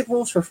your basic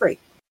rules for free.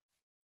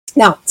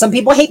 Now, some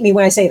people hate me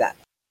when I say that.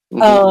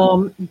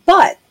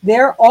 But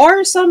there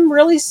are some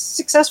really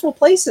successful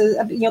places,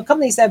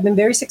 companies that have been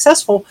very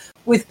successful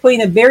with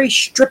putting a very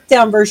stripped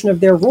down version of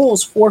their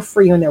rules for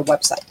free on their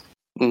website.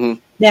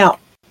 Now,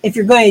 if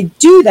you're going to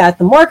do that,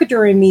 the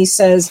marketer in me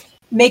says,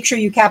 make sure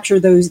you capture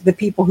the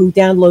people who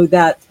download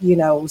that,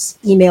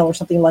 email or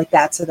something like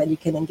that, so that you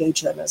can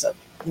engage them as a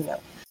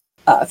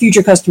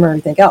future customer or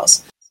anything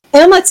else.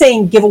 And I'm not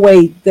saying give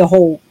away the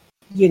whole,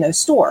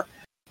 store.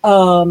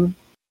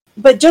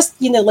 But just,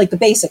 like the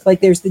basic,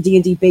 like there's the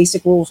D&D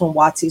basic rules on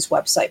WotC's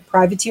website.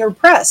 Privateer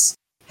Press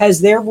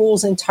has their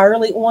rules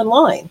entirely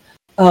online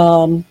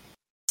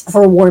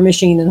for War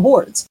Machine and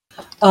Hordes.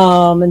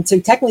 And so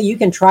technically you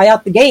can try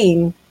out the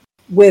game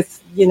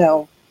with,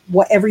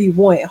 whatever you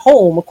want at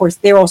home. Of course,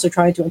 they're also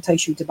trying to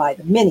entice you to buy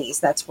the minis.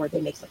 That's where they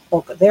make the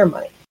bulk of their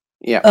money.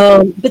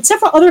 Yeah. But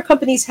several other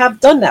companies have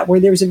done that, where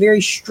there's a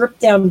very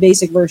stripped down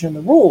basic version of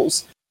the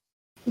rules,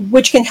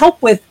 which can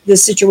help with the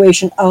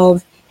situation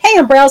of, hey,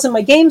 I'm browsing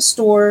my game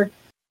store.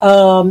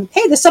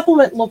 Hey, the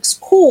supplement looks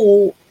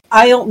cool.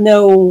 I don't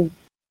know,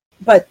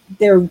 but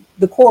the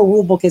core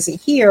rulebook isn't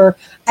here.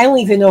 I don't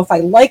even know if I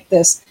like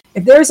this.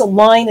 If there's a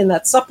line in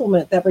that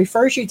supplement that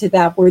refers you to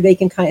that where they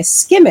can kind of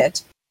skim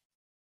it,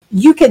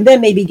 you can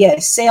then maybe get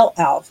a sale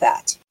out of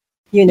that.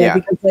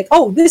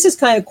 Because this is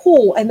kind of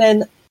cool. And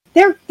then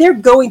they're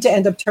going to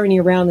end up turning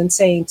around and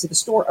saying to the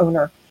store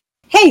owner,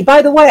 hey,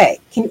 by the way,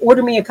 can you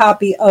order me a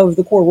copy of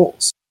the core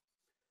rules?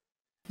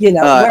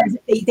 Whereas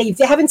they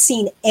haven't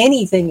seen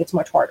anything, it's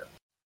much harder.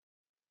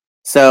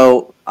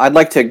 So I'd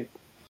like to,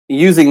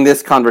 using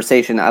this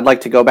conversation, I'd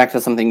like to go back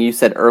to something you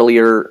said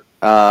earlier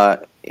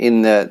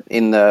in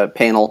the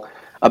panel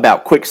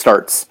about quick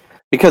starts,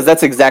 because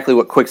that's exactly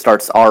what quick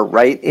starts are,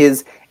 right?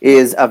 Is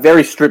a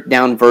very stripped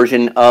down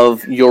version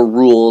of your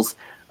rules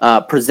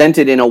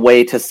presented in a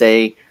way to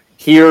say,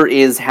 here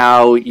is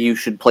how you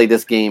should play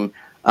this game.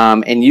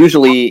 And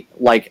usually,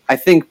 I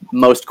think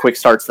most quick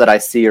starts that I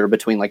see are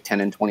between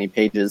 10 and 20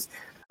 pages.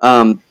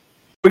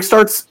 Quick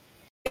starts,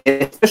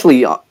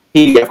 especially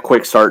PDF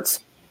quick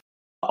starts,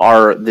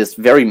 are this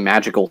very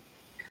magical,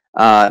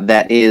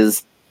 that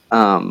is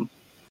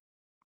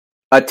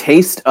a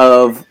taste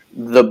of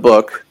the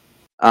book.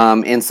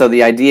 And so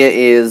the idea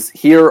is,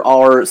 here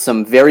are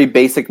some very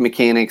basic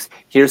mechanics,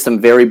 here's some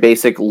very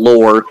basic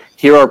lore,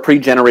 here are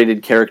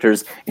pre-generated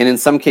characters, and in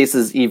some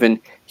cases even,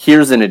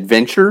 here's an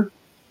adventure.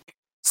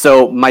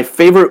 So my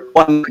favorite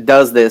one that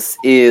does this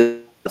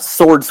is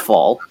Swords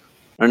Fall.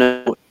 I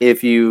don't know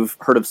if you've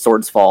heard of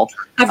Swords Fall.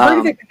 I've heard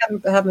of it,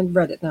 but I haven't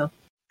read it, no.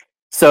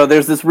 So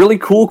there's this really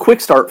cool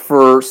quick start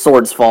for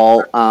Swords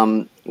Fall,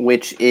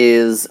 which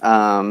is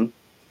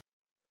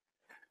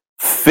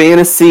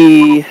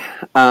fantasy.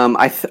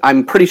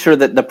 I'm pretty sure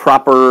that the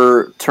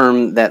proper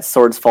term that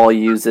Swords Fall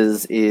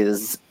uses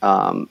is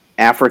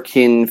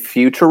African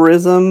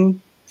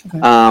futurism,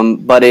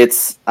 but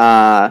it's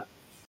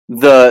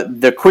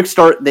the quick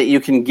start that you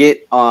can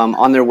get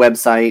on their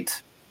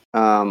website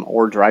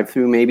or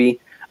drive-through maybe.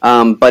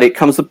 But it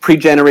comes with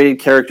pre-generated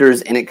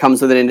characters, and it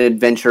comes with an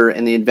adventure,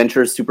 and the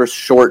adventure is super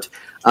short,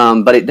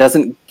 but it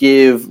doesn't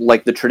give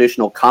like the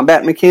traditional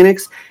combat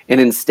mechanics,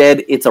 and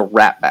instead it's a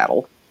rap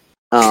battle.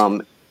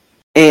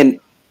 And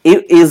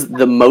it is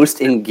the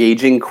most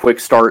engaging quick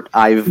start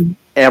I've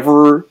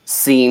ever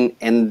seen,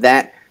 and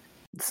that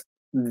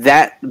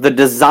the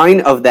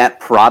design of that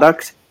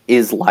product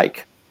is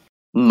like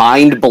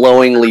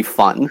mind-blowingly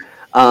fun.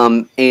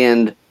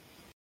 And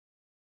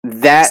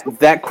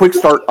that quick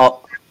start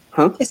up.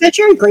 Huh? Is that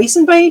Jerry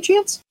Grayson by any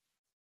chance?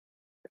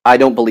 I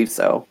don't believe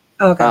so.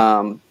 Okay.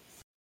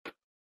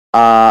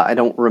 I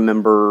don't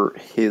remember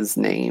his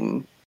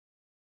name.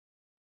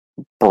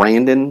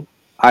 Brandon,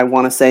 I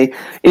want to say.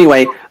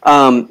 Anyway,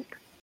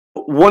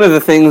 one of the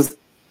things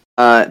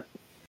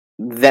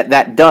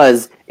that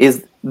does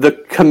is the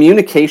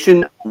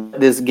communication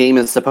this game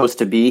is supposed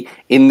to be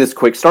in this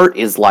quick start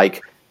is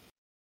like,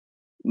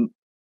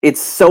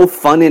 it's so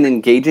fun and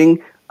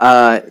engaging.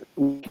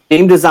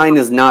 Game design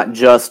is not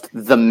just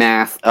the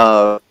math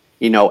of,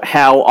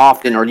 how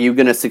often are you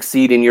going to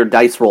succeed in your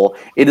dice roll.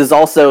 It is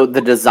also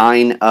the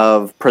design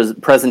of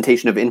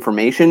presentation of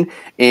information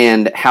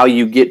and how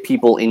you get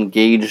people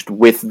engaged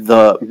with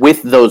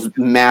those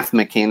math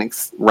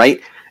mechanics,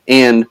 right?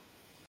 And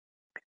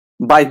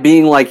by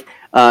being like,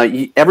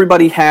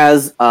 everybody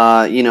has,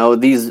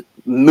 these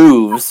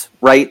moves,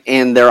 right?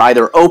 And they're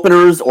either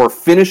openers or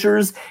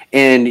finishers,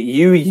 and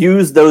you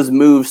use those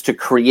moves to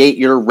create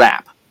your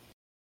rap.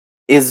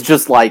 Is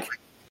just like,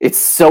 it's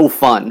so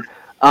fun.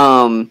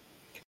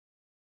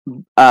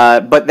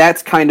 But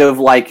that's kind of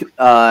like,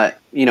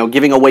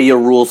 giving away your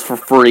rules for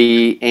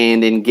free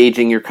and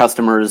engaging your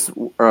customers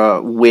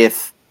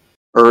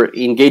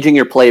engaging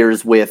your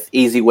players with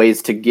easy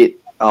ways to get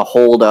a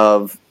hold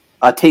of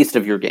a taste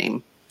of your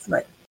game.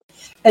 Right.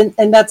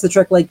 And that's the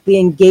trick. Like, the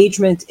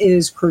engagement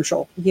is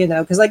crucial,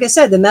 because like I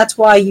said, then that's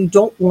why you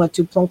don't want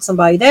to plunk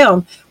somebody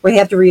down where you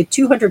have to read a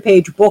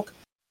 200-page book,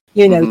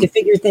 to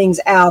figure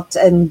things out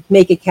and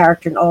make a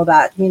character and all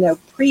that.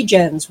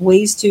 Pre-gens,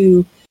 ways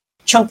to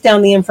chunk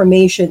down the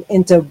information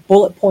into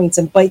bullet points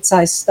and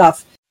bite-sized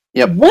stuff.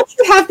 Yep. Once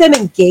you have them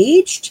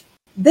engaged,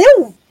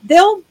 they'll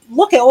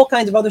look at all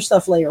kinds of other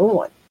stuff later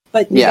on.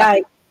 But you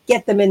gotta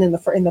get them in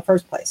the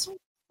first place.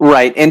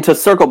 Right. And to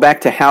circle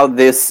back to how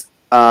this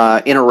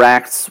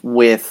interacts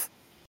with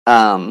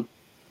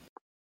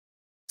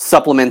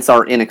supplements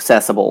are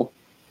inaccessible.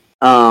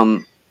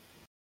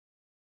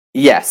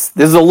 Yes,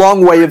 this is a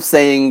long way of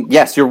saying,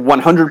 yes, you're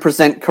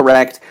 100%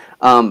 correct,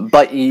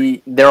 but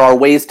there are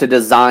ways to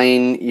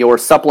design your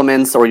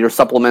supplements or your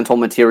supplemental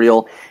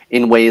material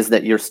in ways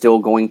that you're still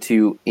going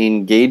to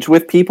engage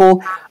with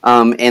people,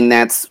 and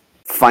that's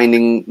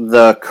finding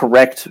the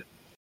correct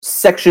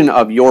section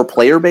of your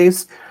player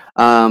base.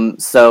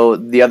 So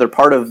the other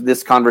part of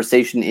this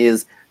conversation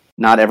is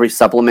not every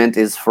supplement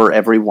is for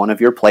every one of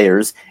your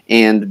players,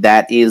 and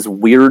that is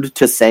weird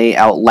to say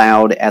out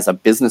loud as a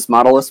business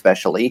model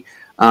especially.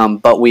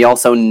 But we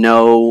also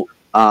know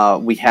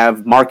we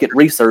have market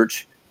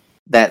research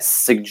that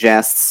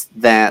suggests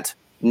that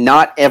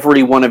not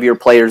every one of your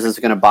players is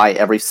going to buy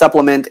every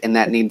supplement, and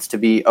that needs to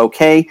be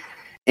okay.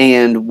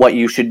 And what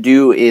you should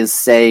do is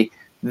say,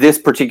 this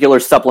particular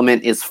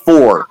supplement is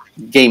for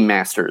game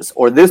masters,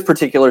 or this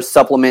particular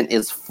supplement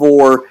is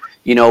for,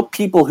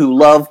 people who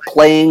love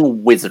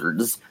playing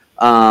wizards,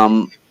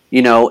 and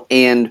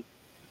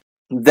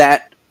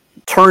that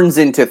turns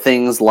into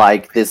things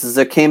like, this is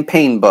a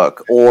campaign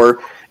book, or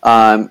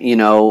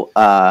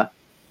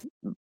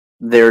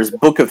there's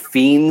Book of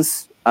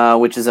Fiends,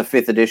 which is a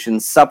 5th edition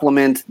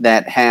supplement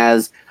that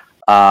has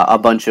a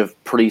bunch of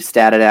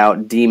pre-statted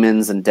out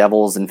demons and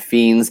devils and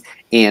fiends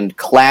and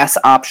class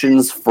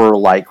options for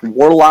like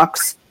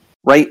warlocks,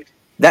 right?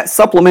 That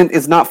supplement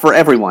is not for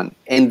everyone,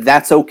 and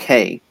that's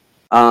okay.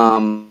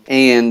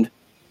 And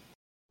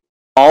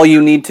all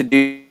you need to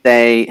do is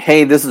say,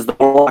 hey, this is the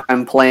warlock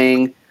I'm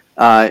playing,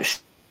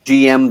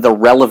 GM the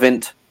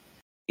relevant,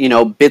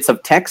 bits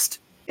of text,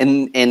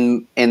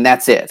 and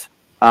that's it.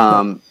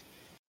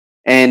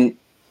 And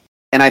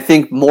I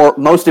think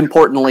most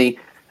importantly,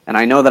 and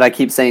I know that I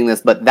keep saying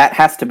this, but that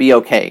has to be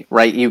okay,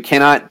 right? You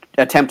cannot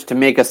attempt to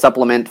make a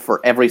supplement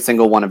for every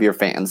single one of your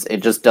fans.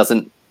 It just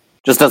doesn't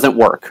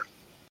work.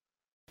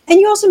 And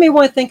you also may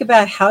want to think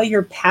about how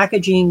you're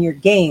packaging your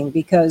game,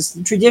 because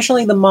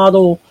traditionally the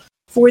model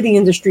for the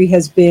industry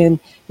has been,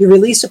 you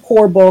release a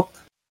core book,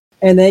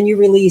 and then you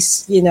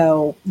release,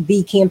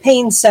 the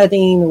campaign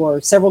setting or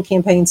several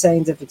campaign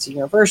settings if it's a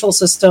universal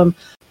system,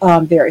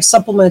 various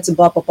supplements and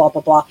blah, blah, blah,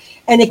 blah, blah.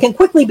 And it can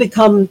quickly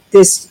become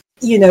this,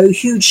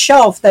 huge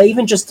shelf that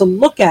even just to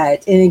look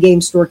at in a game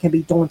store can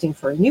be daunting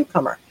for a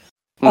newcomer.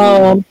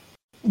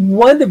 Mm-hmm.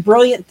 One of the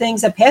brilliant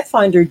things that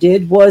Pathfinder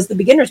did was the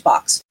beginner's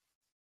box,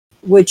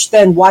 which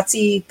then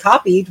WotC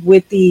copied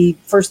with the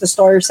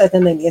starter set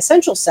and then the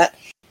essentials set.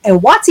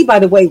 And WotC, by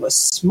the way, was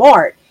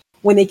smart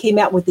when they came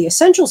out with the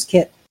essentials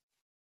kit,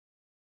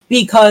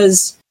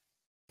 because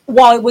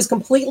while it was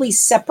completely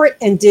separate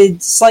and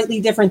did slightly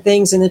different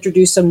things and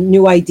introduced some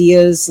new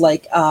ideas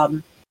like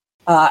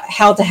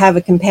how to have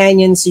a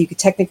companion so you could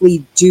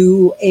technically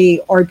do a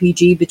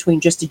RPG between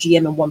just a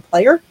GM and one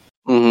player.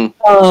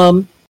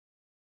 Mm-hmm.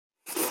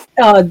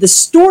 The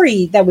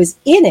story that was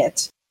in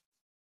it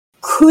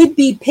could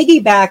be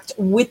piggybacked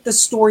with the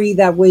story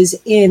that was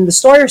in the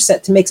starter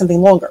set to make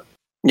something longer.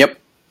 Yep.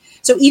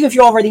 So even if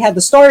you already had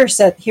the starter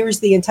set, here's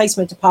the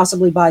enticement to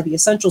possibly buy the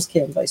Essentials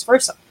kit and vice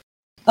versa.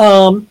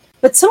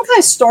 But some kind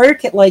of starter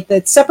kit like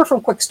that, separate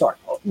from Quick Start.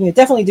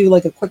 Definitely do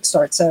like a Quick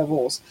Start set of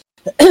rules.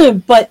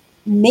 But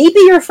maybe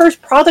your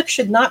first product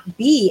should not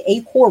be a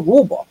core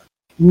rulebook.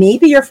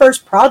 Maybe your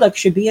first product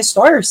should be a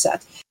starter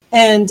set.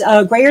 And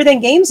Greater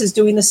Than Games is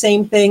doing the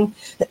same thing.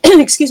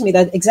 Excuse me,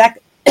 that exact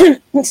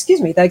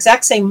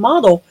same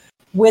model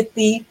with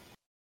the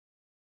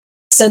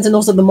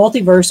Sentinels of the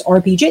Multiverse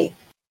RPG.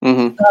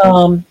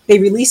 Mm-hmm. They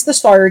released the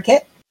starter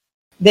kit.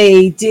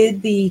 They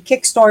did the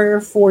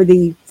Kickstarter for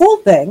the full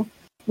thing,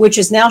 which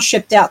is now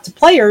shipped out to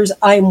players.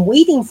 I'm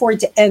waiting for it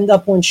to end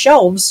up on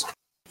shelves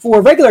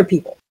for regular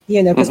people,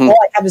 because all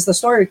I have is the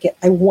starter kit.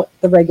 I want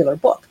the regular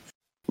book.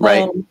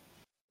 Right.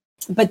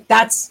 But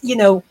that's,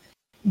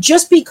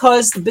 just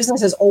because the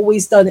business has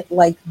always done it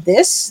like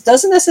this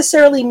doesn't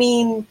necessarily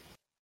mean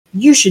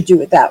you should do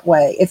it that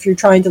way if you're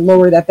trying to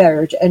lower that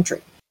barrier to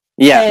entry.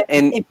 Yeah.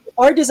 And if you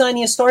are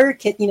designing a starter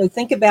kit,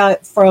 think about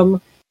it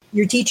from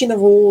you're teaching the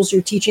rules,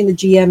 you're teaching the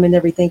GM and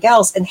everything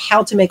else, and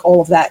how to make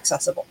all of that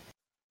accessible.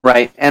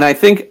 Right. And I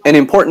think an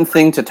important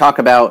thing to talk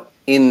about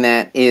in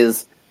that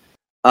is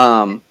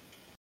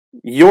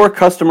your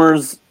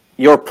customers,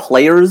 your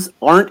players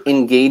aren't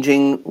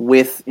engaging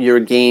with your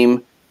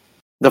game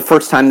the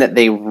first time that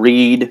they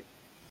read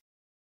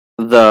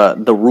the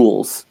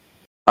rules.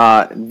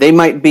 They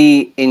might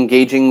be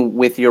engaging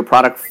with your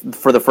product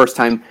for the first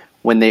time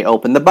when they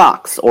open the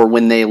box or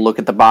when they look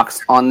at the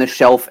box on the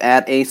shelf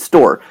at a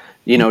store.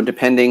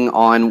 Depending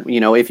on,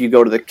 if you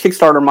go to the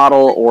Kickstarter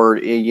model or,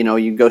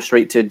 you go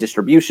straight to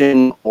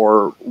distribution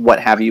or what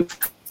have you,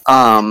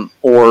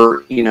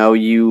 or,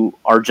 you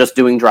are just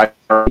doing Drive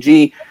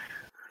RPG,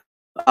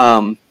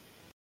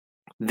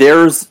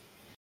 there's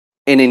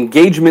an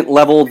engagement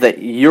level that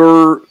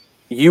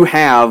you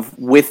have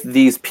with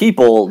these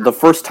people the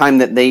first time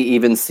that they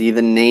even see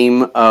the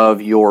name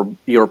of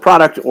your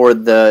product or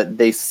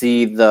they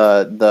see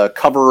the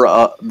cover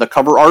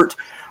art.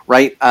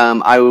 Right.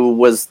 I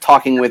was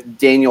talking with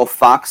Daniel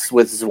Fox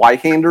with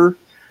Zweihander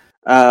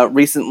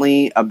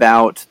recently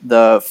about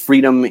the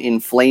Freedom in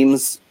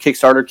Flames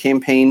Kickstarter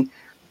campaign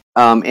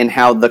and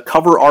how the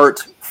cover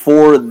art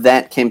for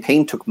that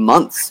campaign took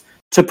months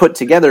to put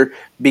together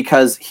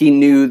because he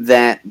knew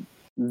that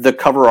the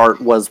cover art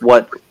was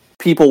what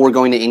people were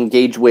going to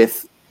engage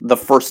with the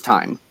first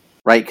time,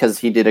 right? Because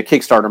he did a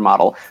Kickstarter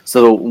model.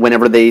 So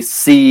whenever they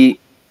see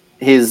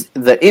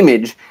the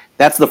image,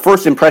 that's the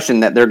first impression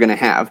that they're going to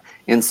have.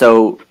 And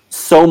so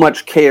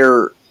much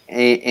care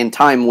and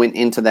time went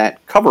into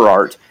that cover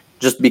art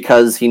just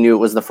because he knew it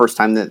was the first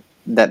time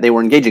that they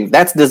were engaging.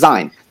 That's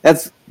design.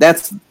 That's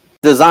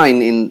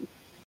design in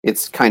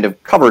its kind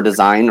of cover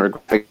design or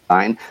graphic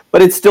design,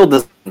 but it's still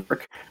design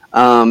work.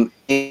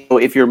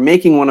 If you're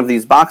making one of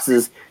these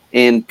boxes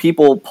and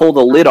people pull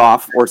the lid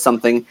off or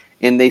something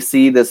and they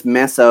see this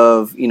mess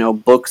of,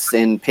 books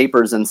and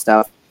papers and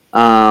stuff,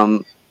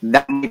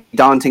 that might be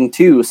daunting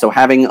too. So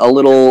having a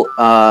little,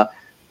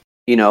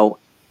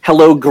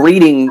 hello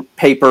greeting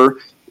paper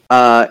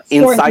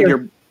inside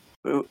your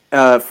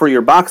for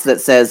your box that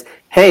says,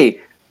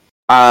 "Hey,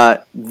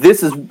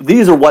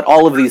 these are what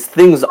all of these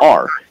things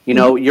are."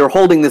 You're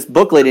holding this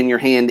booklet in your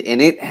hand,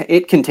 and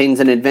it contains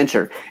an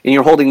adventure. And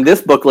you're holding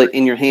this booklet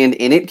in your hand,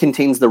 and it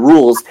contains the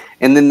rules.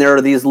 And then there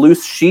are these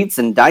loose sheets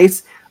and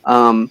dice.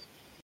 And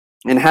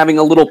having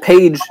a little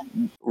page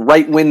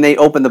right when they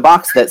open the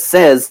box that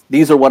says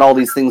these are what all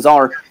these things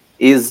are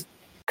is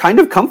kind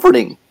of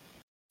comforting.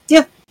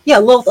 Yeah, a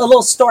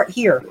little start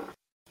here,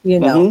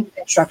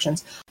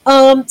 instructions.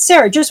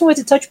 Sarah, just wanted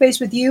to touch base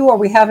with you. Are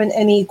we having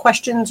any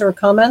questions or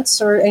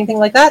comments or anything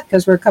like that?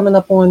 Because we're coming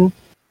up on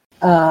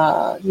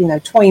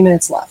 20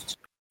 minutes left.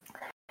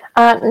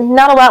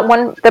 Not a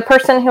lot. The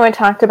person who had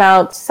talked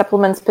about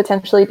supplements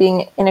potentially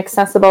being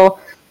inaccessible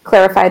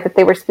clarified that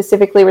they were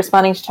specifically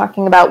responding to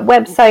talking about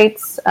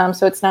websites,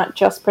 so it's not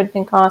just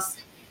printing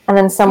costs. And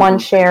then someone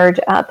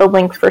shared the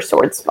link for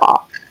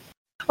Swordsfall.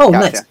 Oh,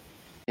 gotcha. Nice.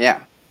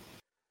 Yeah.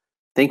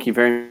 Thank you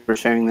very much for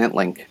sharing that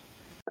link.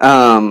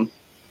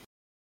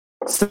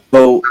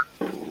 So,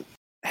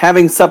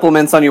 having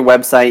supplements on your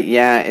website,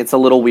 yeah, it's a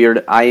little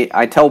weird.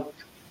 I tell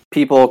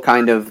people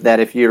kind of that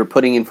if you're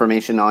putting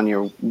information on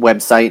your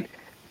website,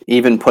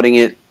 even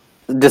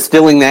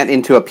distilling that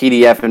into a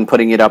PDF and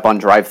putting it up on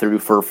DriveThru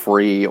for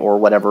free or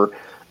whatever,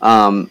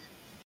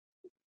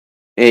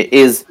 it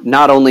is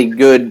not only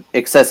good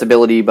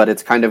accessibility, but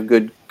it's kind of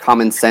good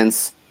common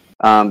sense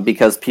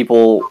because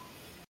people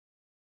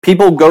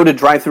go to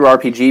DriveThru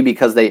RPG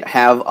because they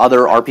have other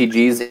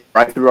RPGs in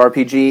DriveThru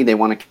RPG. They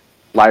want to keep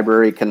the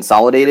library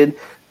consolidated.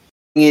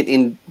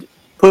 Putting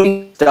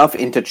stuff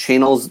into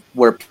channels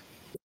where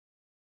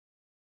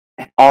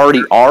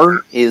already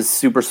are is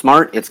super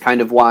smart. It's kind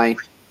of why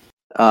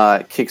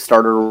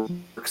Kickstarter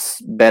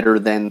works better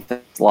than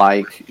things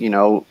like,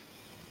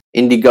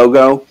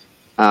 Indiegogo,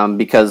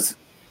 because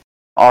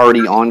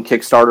already on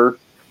Kickstarter.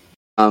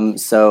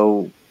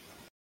 So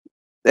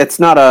it's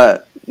not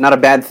a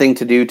bad thing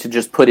to do, to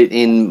just put it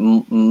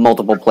in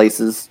multiple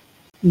places.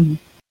 Mm-hmm.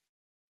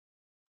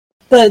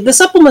 The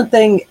supplement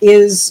thing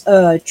is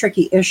a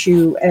tricky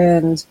issue,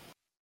 and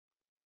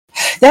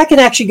that can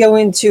actually go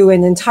into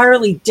an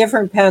entirely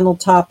different panel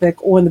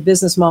topic on the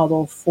business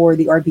model for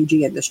the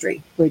RPG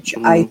industry, which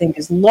I think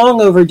is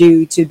long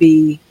overdue to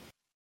be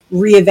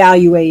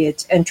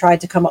reevaluated and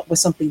tried to come up with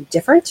something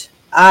different.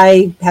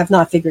 I have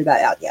not figured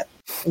that out yet.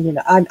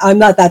 I'm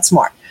not that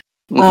smart.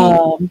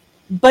 Mm-hmm.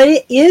 But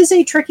it is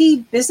a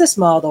tricky business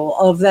model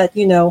of that,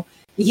 you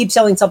keep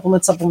selling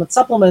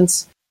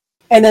supplements,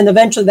 and then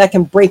eventually that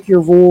can break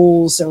your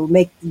rules or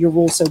make your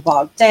rules so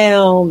bogged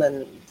down,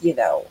 and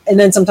and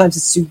then sometimes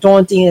it's too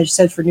daunting, as you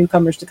said, for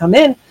newcomers to come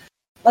in.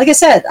 Like I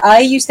said, I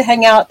used to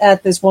hang out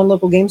at this one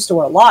local game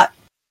store a lot,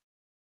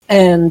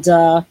 and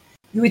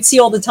you would see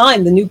all the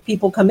time the new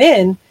people come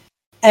in,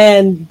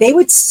 and they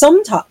would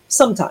sometimes,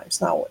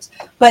 not always,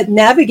 but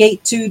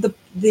navigate to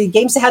the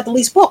games that had the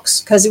least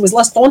books because it was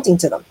less daunting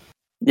to them.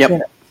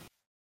 Yep.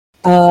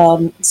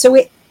 So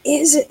it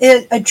is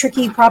a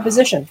tricky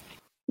proposition.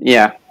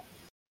 Yeah.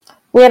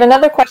 We had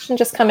another question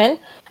just come in.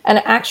 An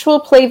actual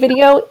play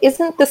video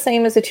isn't the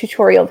same as a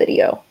tutorial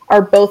video.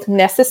 Are both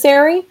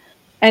necessary,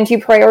 and you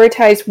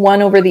prioritize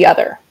one over the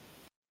other?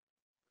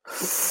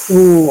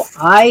 Ooh,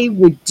 I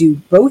would do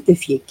both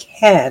if you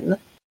can.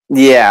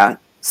 Yeah.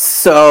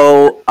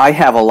 So I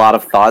have a lot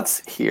of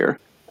thoughts here.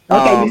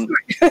 Okay.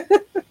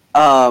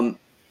 A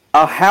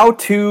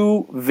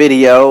how-to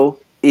video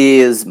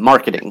is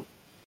marketing.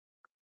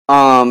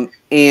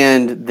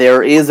 And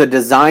there is a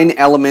design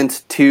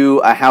element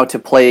to a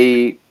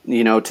how-to-play,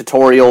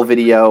 tutorial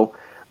video.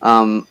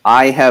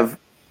 I have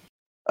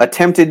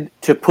attempted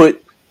to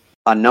put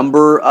a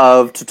number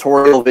of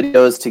tutorial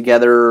videos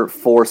together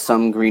for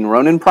some Green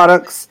Ronin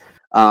products.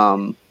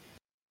 Some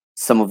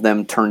of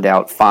them turned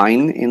out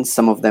fine, and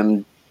some of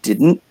them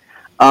didn't.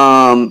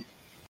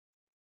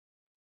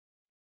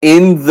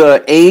 In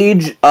the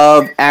age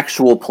of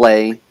actual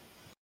play,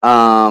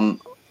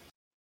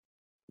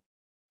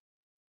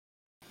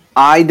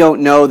 I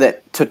don't know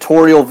that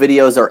tutorial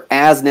videos are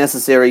as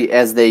necessary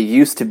as they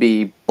used to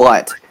be,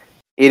 but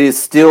it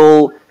is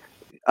still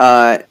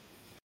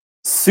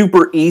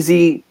super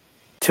easy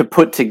to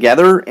put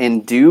together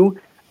and do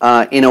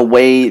in a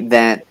way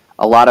that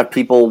a lot of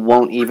people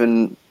won't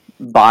even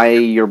buy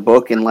your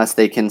book unless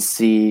they can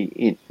see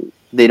it.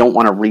 They don't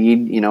want to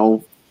read,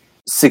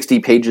 60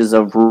 pages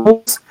of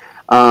rules.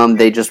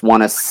 They just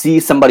want to see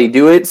somebody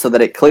do it so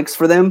that it clicks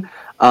for them.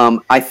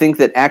 I think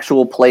that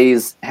actual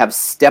plays have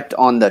stepped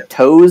on the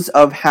toes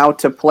of how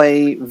to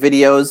play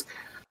videos.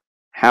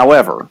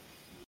 However,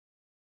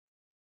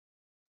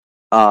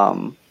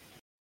 or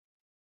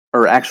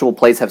actual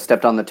plays have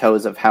stepped on the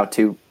toes of how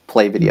to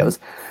play videos.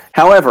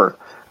 However,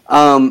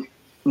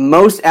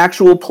 most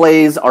actual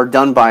plays are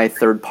done by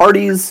third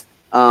parties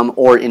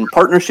or in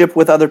partnership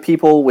with other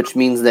people, which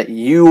means that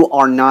you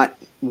are not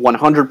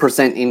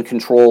 100% in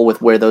control with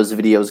where those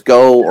videos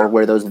go or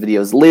where those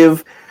videos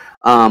live.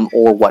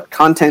 Or what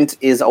content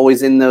is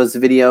always in those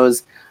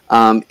videos.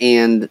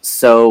 And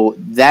so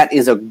that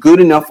is a good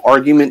enough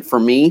argument for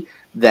me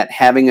that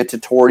having a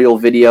tutorial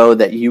video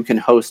that you can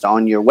host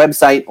on your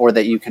website or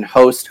that you can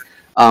host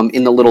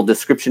in the little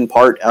description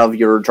part of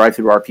your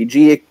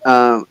DriveThruRPG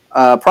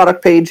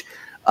product page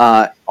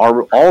are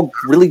all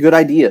really good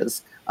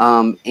ideas.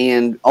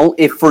 And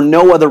if for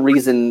no other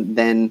reason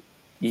than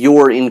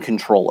you're in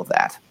control of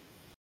that.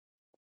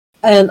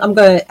 And I'm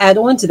going to add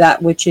on to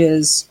that, which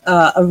is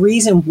a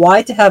reason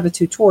why to have a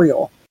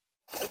tutorial.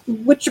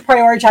 Which to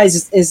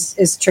prioritize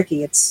is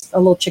tricky. It's a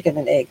little chicken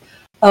and egg.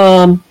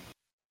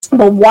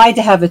 But why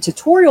to have a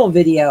tutorial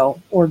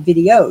video or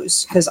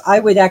videos? Because I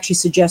would actually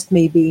suggest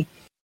maybe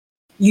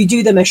you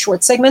do them as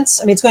short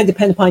segments. I mean, it's going to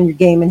depend upon your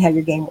game and how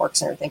your game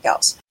works and everything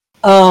else.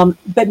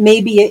 But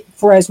maybe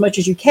for as much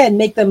as you can,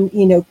 make them,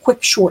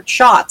 quick, short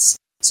shots.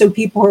 So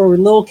people who are a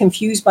little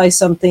confused by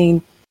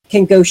something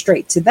can go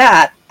straight to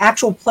that.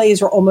 Actual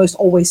plays are almost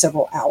always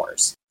several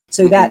hours.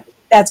 So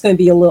that's going to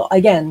be a little,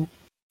 again,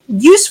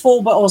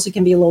 useful, but also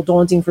can be a little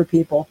daunting for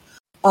people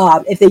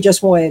if they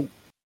just want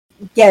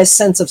to get a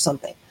sense of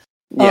something.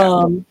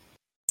 Yeah.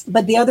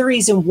 But the other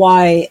reason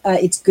why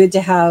it's good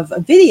to have a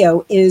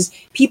video is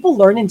people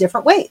learn in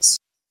different ways.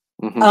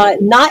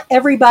 Not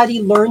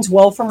everybody learns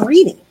well from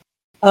reading.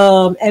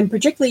 And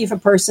particularly if a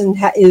person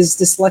is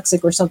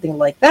dyslexic or something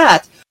like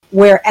that,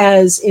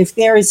 whereas if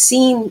they're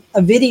seeing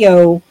a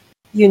video,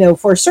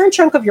 for a certain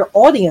chunk of your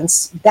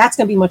audience, that's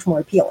going to be much more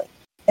appealing.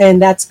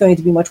 And that's going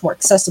to be much more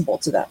accessible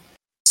to them.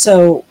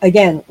 So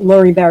again,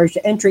 lowering barriers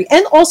to entry.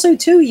 And also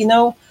too,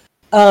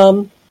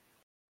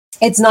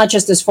 it's not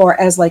just as far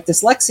as like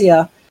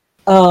dyslexia,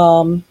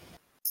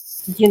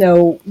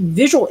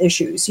 visual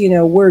issues.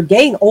 We're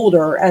getting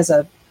older as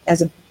a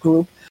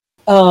group.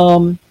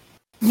 A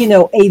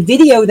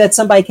video that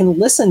somebody can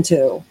listen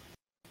to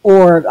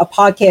or a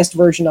podcast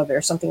version of it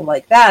or something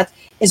like that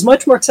is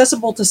much more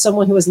accessible to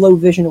someone who has low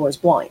vision or is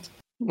blind.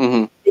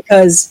 Mm-hmm.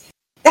 Because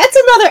that's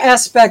another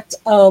aspect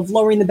of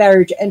lowering the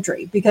barrier to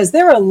entry, because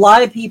there are a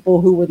lot of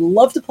people who would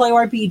love to play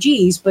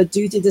RPGs, but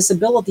due to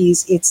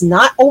disabilities, it's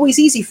not always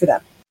easy for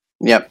them.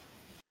 Yep.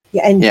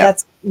 Yeah, and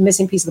that's a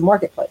missing piece of the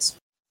marketplace.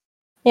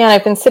 Yeah,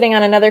 I've been sitting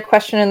on another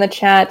question in the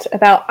chat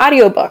about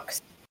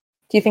audiobooks.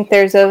 Do you think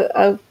there's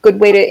a good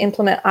way to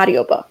implement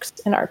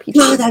audiobooks in RPGs?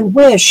 God, I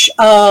wish,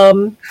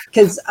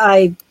 because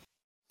I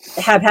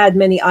have had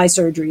many eye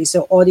surgeries,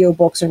 so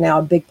audiobooks are now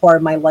a big part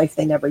of my life.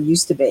 They never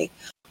used to be.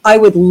 I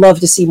would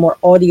love to see more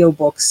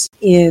audiobooks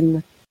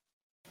in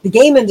the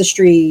game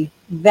industry.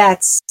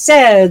 That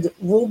said,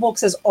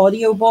 rulebooks as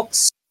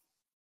audiobooks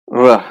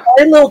are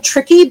a little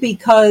tricky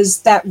because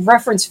that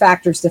reference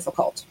factor is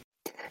difficult.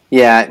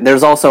 Yeah,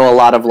 there's also a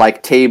lot of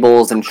like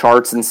tables and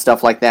charts and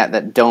stuff like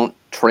that don't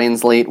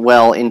translate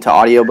well into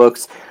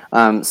audiobooks.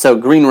 So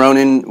Green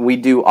Ronin, we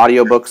do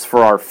audiobooks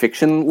for our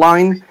fiction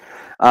line.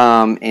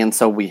 And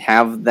so we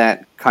have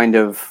that kind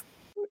of,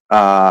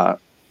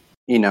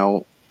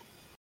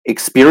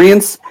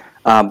 experience.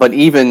 But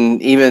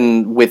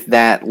even with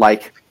that,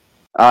 like,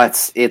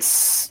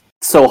 it's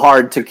so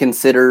hard to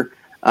consider,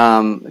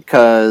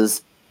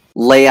 because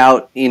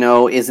layout,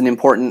 is an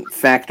important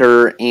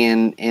factor,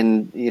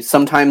 and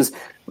sometimes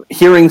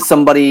hearing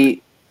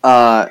somebody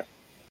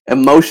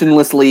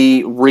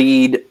emotionlessly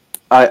read,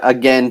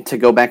 again, to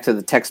go back to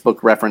the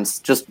textbook reference,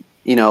 just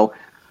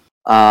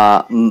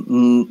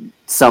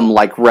some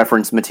like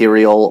reference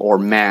material or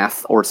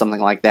math or something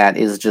like that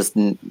is just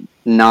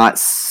not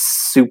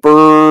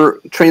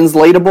super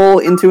translatable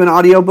into an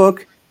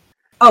audiobook.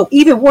 Oh,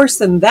 even worse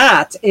than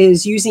that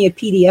is using a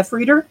PDF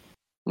reader.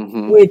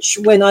 Mm-hmm. Which,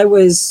 when I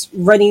was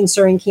running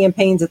certain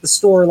campaigns at the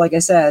store, like I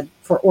said,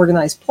 for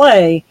organized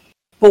play,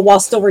 but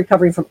while still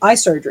recovering from eye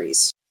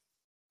surgeries,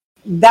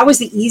 that was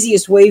the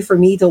easiest way for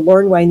me to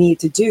learn what I needed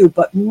to do.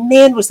 But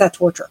man, was that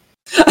torture.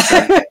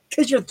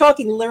 Because you're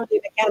talking literally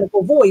a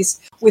mechanical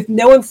voice with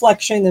no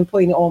inflection and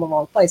putting it all in the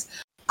wrong place.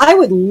 I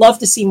would love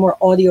to see more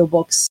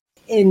audiobooks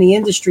in the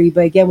industry,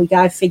 but again, we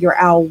got to figure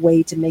out a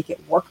way to make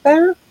it work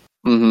better.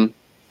 Mm-hmm.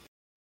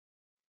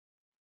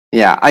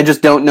 Yeah, I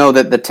just don't know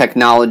that the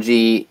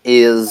technology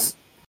is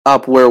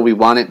up where we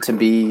want it to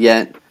be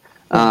yet.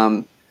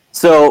 But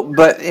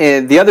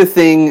the other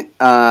thing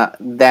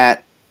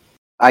that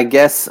I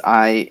guess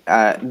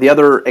the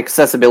other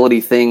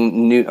accessibility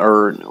thing,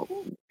 or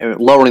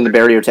lowering the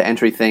barrier to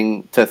entry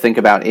thing to think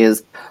about,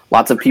 is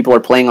lots of people are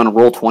playing on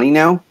Roll20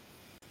 now.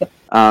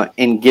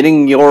 And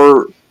getting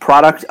your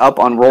product up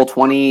on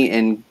Roll20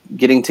 and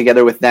getting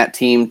together with that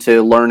team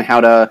to learn how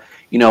to,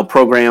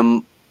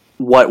 program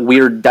what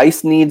weird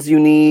dice needs you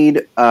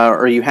need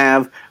or you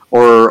have,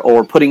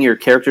 or putting your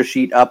character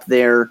sheet up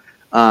there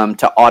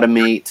to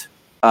automate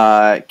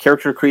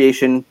character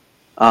creation,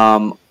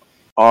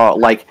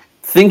 like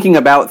thinking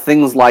about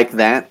things like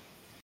that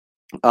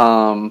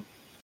are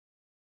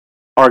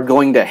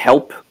going to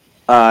help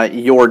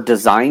your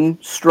design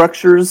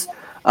structures,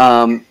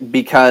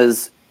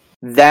 because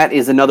that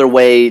is another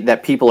way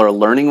that people are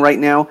learning right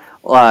now.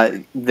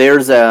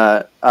 There's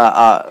a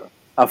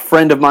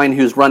friend of mine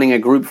who's running a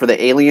group for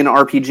the Alien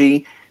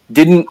RPG,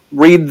 didn't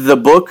read the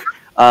book,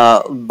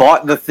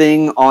 bought the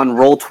thing on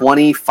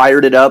Roll20,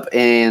 fired it up,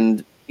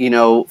 and,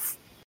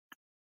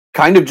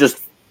 kind of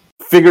just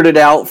figured it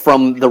out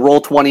from the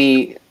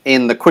Roll20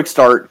 and the quick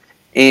start,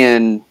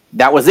 and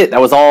that was it. That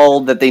was all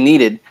that they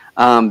needed,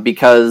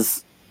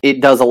 because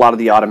it does a lot of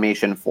the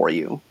automation for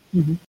you.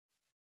 Mm-hmm.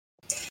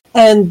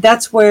 And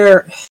that's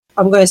where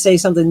I'm going to say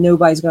something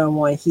nobody's going to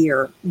want to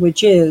hear,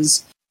 which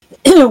is,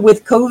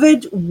 with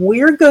COVID,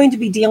 we're going to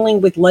be dealing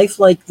with life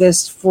like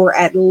this for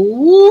at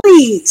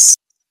least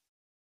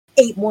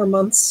 8 more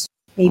months,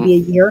 maybe a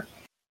year.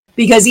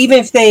 Because even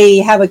if they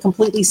have a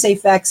completely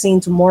safe vaccine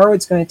tomorrow,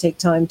 it's going to take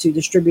time to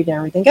distribute and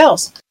everything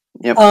else.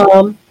 Yep.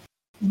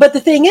 But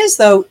the thing is,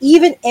 though,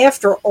 even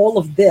after all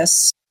of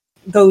this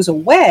goes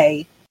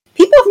away,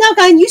 people have now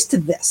gotten used to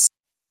this.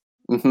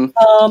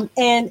 Mm-hmm.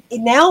 And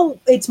now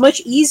it's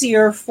much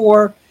easier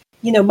for,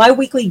 my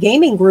weekly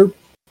gaming group.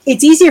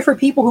 It's easier for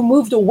people who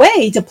moved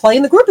away to play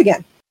in the group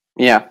again.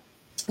 Yeah.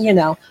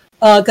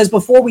 Because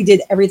before we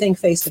did everything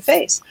face to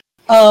face.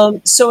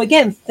 So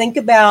again, think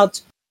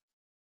about,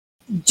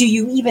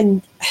 think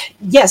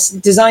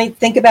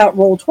about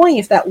Roll20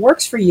 if that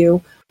works for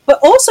you, but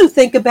also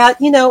think about,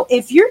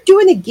 if you're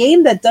doing a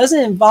game that doesn't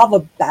involve a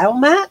battle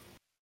mat,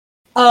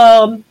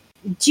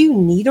 do you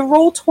need a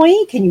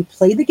Roll20? Can you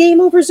play the game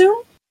over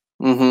Zoom?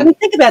 Mm-hmm. I mean,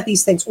 think about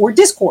these things, or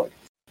Discord,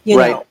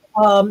 know.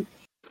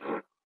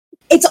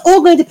 It's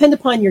all going to depend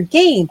upon your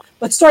game,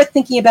 but start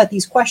thinking about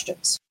these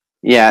questions.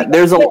 Yeah,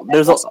 there's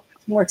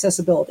more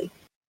accessibility.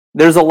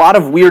 There's a lot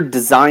of weird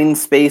design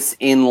space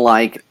in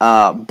like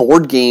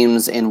board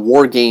games and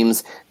war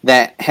games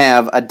that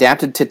have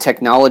adapted to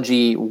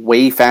technology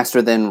way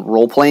faster than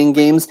role-playing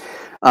games.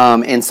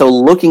 And so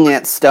looking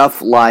at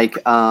stuff like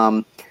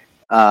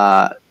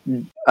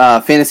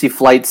Fantasy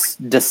Flight's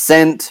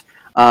Descent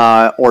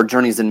or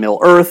Journeys in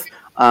Middle-earth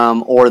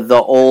or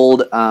the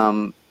old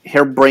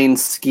Harebrained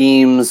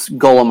Schemes,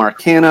 Golem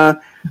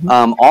Arcana,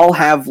 all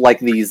have like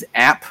these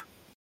app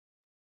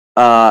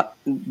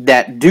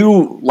that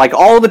do like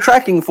all the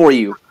tracking for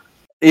you.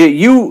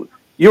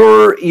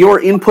 Your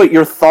input,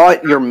 your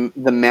thought,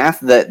 the math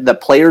that the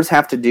players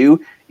have to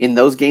do in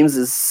those games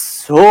is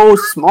so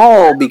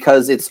small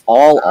because it's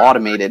all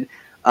automated.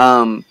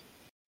 And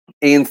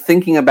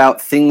thinking about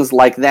things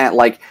like that,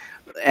 like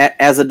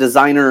as a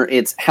designer,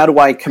 it's how do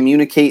I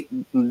communicate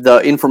the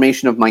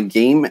information of my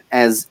game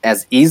as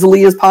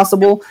easily as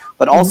possible,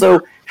 but also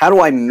how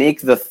do I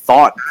make the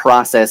thought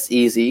process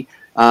easy?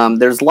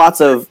 There's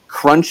lots of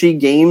crunchy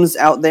games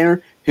out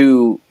there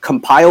who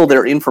compile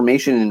their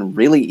information in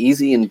really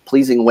easy and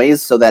pleasing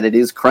ways so that it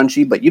is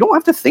crunchy, but you don't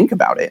have to think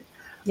about it.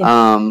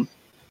 Yeah.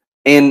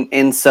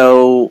 And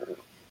so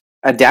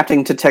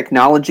adapting to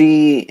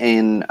technology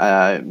and,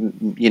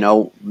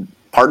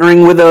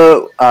 partnering with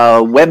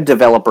a web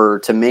developer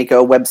to make a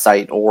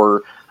website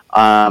or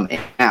an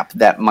app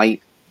that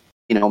might,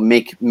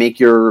 make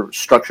your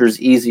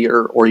structures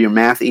easier or your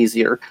math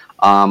easier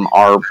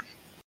are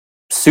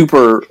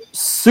super,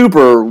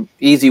 super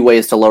easy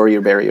ways to lower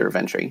your barrier of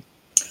entry.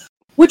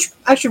 Which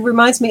actually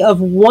reminds me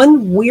of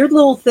one weird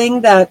little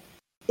thing that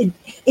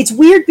it's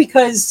weird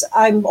because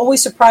I'm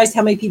always surprised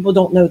how many people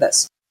don't know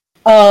this.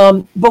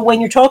 But when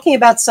you're talking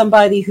about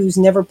somebody who's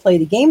never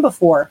played a game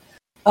before,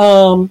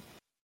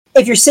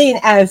 if you're sitting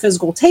at a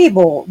physical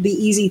table, the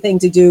easy thing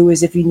to do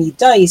is if you need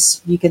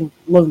dice, you can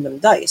loan them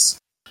dice.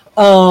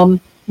 Now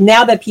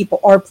that people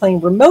are playing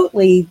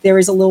remotely, there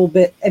is a little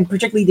bit, and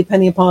particularly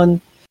depending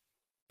upon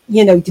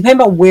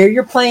where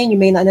you're playing, you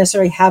may not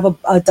necessarily have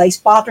a dice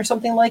bot or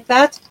something like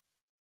that.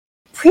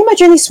 Pretty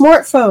much any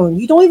smartphone,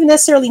 you don't even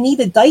necessarily need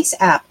a dice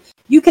app.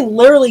 You can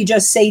literally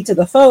just say to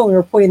the phone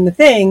or put in the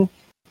thing,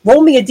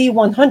 roll me a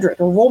D100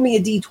 or roll me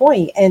a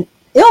D20, and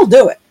it'll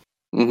do it.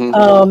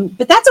 Mm-hmm.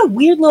 But that's a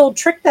weird little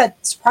trick that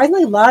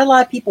surprisingly a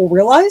lot of people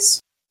realize.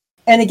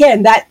 And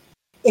again, that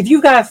if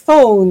you've got a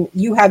phone,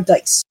 you have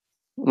dice.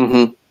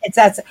 Mm-hmm. It's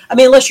that. I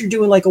mean, unless you're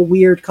doing like a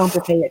weird,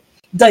 complicated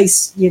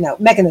dice,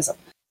 mechanism.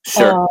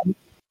 Sure.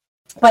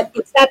 But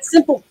it's that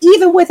simple,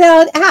 even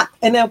without an app.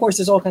 And then, of course,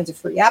 there's all kinds of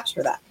free apps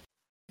for that.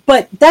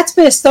 But that's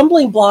been a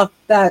stumbling block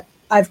that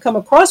I've come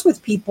across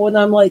with people, and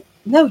I'm like,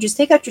 no, just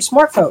take out your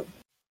smartphone.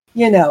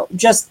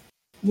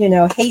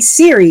 Hey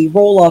Siri,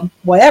 roll a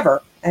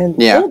whatever, and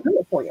it'll do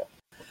it for you.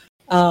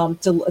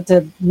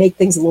 To make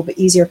things a little bit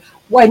easier.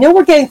 Well, I know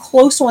we're getting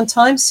close on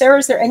time. Sarah,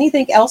 is there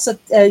anything else that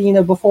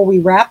before we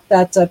wrap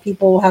that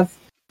people have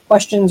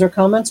questions or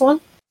comments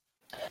on?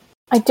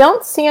 I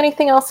don't see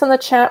anything else in the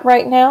chat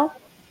right now.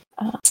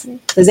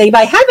 Does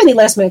anybody have any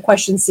last minute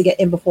questions to get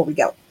in before we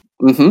go?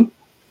 Mm-hmm.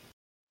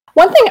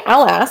 One thing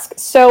I'll ask,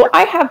 so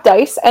I have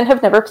dice and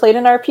have never played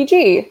an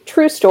RPG.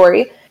 True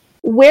story.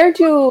 Where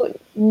do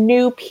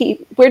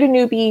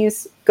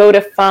newbies go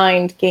to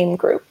find game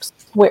groups?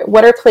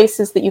 What are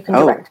places that you can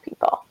direct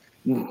people?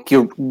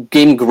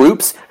 Game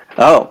groups?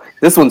 Oh,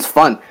 this one's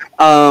fun.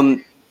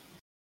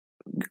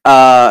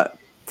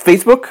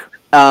 Facebook.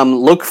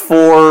 Look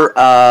for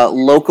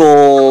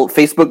local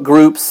Facebook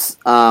groups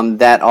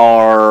that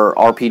are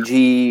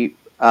RPG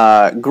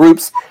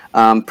groups.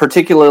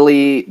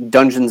 Particularly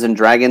Dungeons and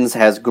Dragons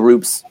has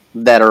groups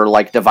that are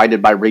like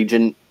divided by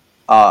region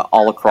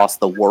all across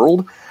the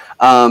world.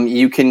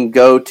 You can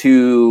go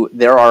to,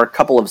 there are a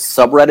couple of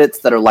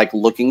subreddits that are like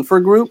looking for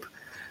group.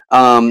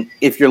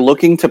 If you're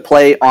looking to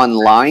play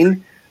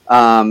online,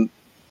 go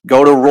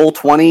to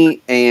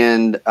Roll20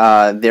 and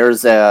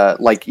there's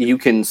you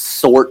can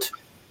sort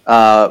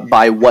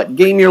by what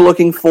game you're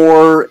looking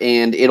for,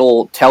 and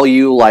it'll tell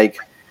you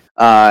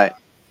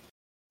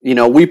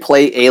we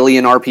play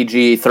Alien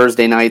RPG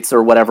Thursday nights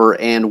or whatever,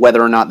 and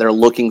whether or not they're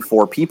looking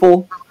for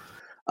people.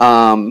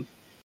 Go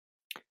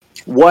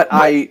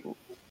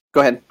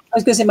ahead. I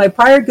was going to say my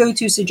prior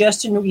go-to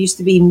suggestion used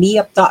to be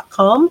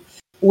meetup.com,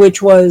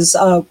 which was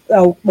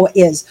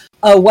is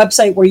a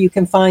website where you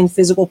can find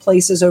physical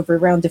places over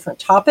around different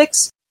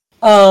topics.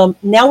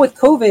 Now with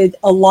COVID,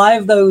 a lot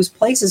of those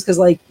places, because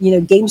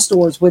game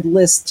stores would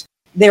list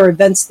their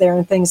events there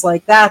and things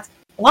like that.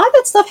 A lot of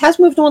that stuff has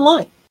moved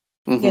online.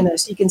 Mm-hmm.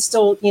 So you can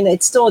still,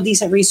 it's still a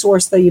decent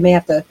resource, though you may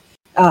have to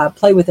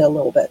play with it a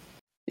little bit.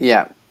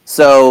 Yeah.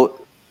 So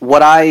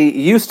what I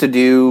used to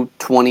do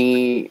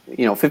 15,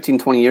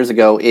 20 years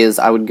ago is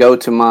I would go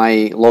to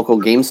my local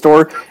game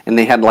store, and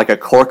they had like a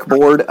cork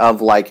board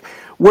of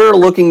we're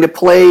looking to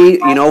play,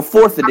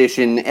 4th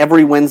edition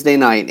every Wednesday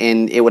night,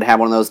 and it would have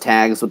one of those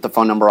tags with the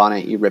phone number on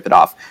it. You rip it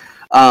off.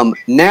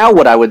 Now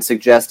what I would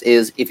suggest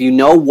is if you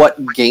know what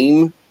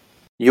game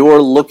you're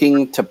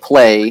looking to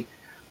play,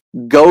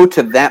 go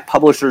to that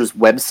publisher's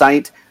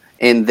website,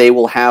 and they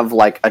will have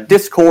a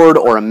Discord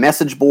or a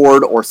message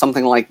board or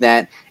something like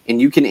that,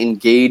 and you can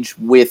engage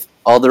with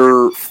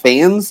other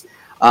fans.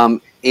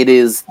 It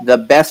is the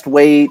best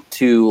way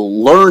to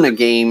learn a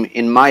game,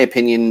 in my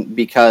opinion,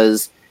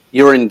 because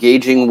you're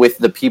engaging with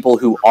the people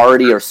who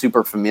already are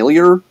super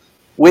familiar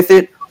with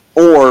it,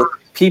 or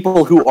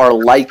people who are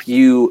like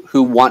you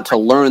who want to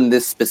learn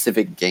this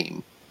specific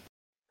game.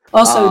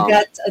 Also,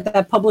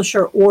 that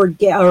publisher or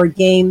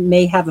game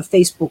may have a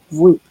Facebook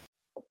group.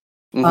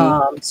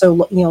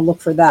 So look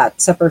for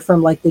that, separate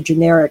from like the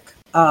generic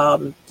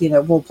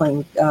role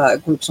playing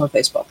groups on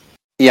Facebook.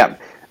 Yeah,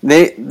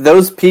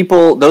 those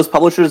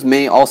publishers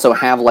may also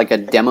have like a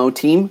demo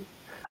team.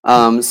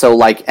 So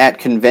like at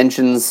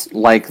conventions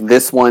like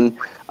this one,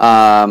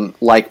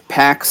 like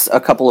PAX a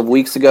couple of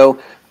weeks ago,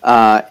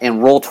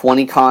 and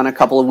Roll20Con a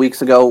couple of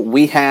weeks ago,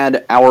 we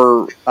had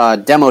our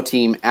demo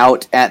team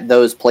out at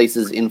those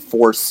places in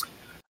force,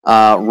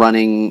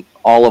 running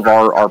all of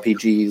our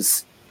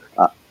RPGs.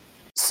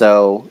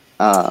 So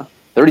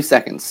 30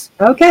 seconds.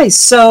 Okay,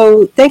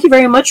 so thank you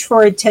very much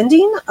for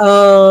attending.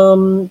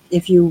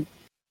 If you,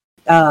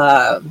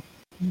 not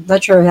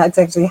sure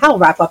exactly how to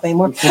wrap up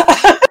anymore.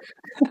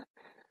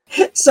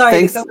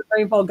 Sorry, the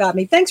rainbow got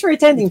me. Thanks for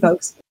attending,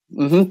 folks.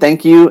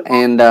 Thank you,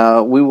 and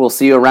we will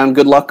see you around.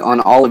 Good luck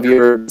on all of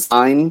your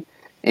design,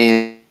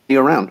 and see you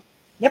around.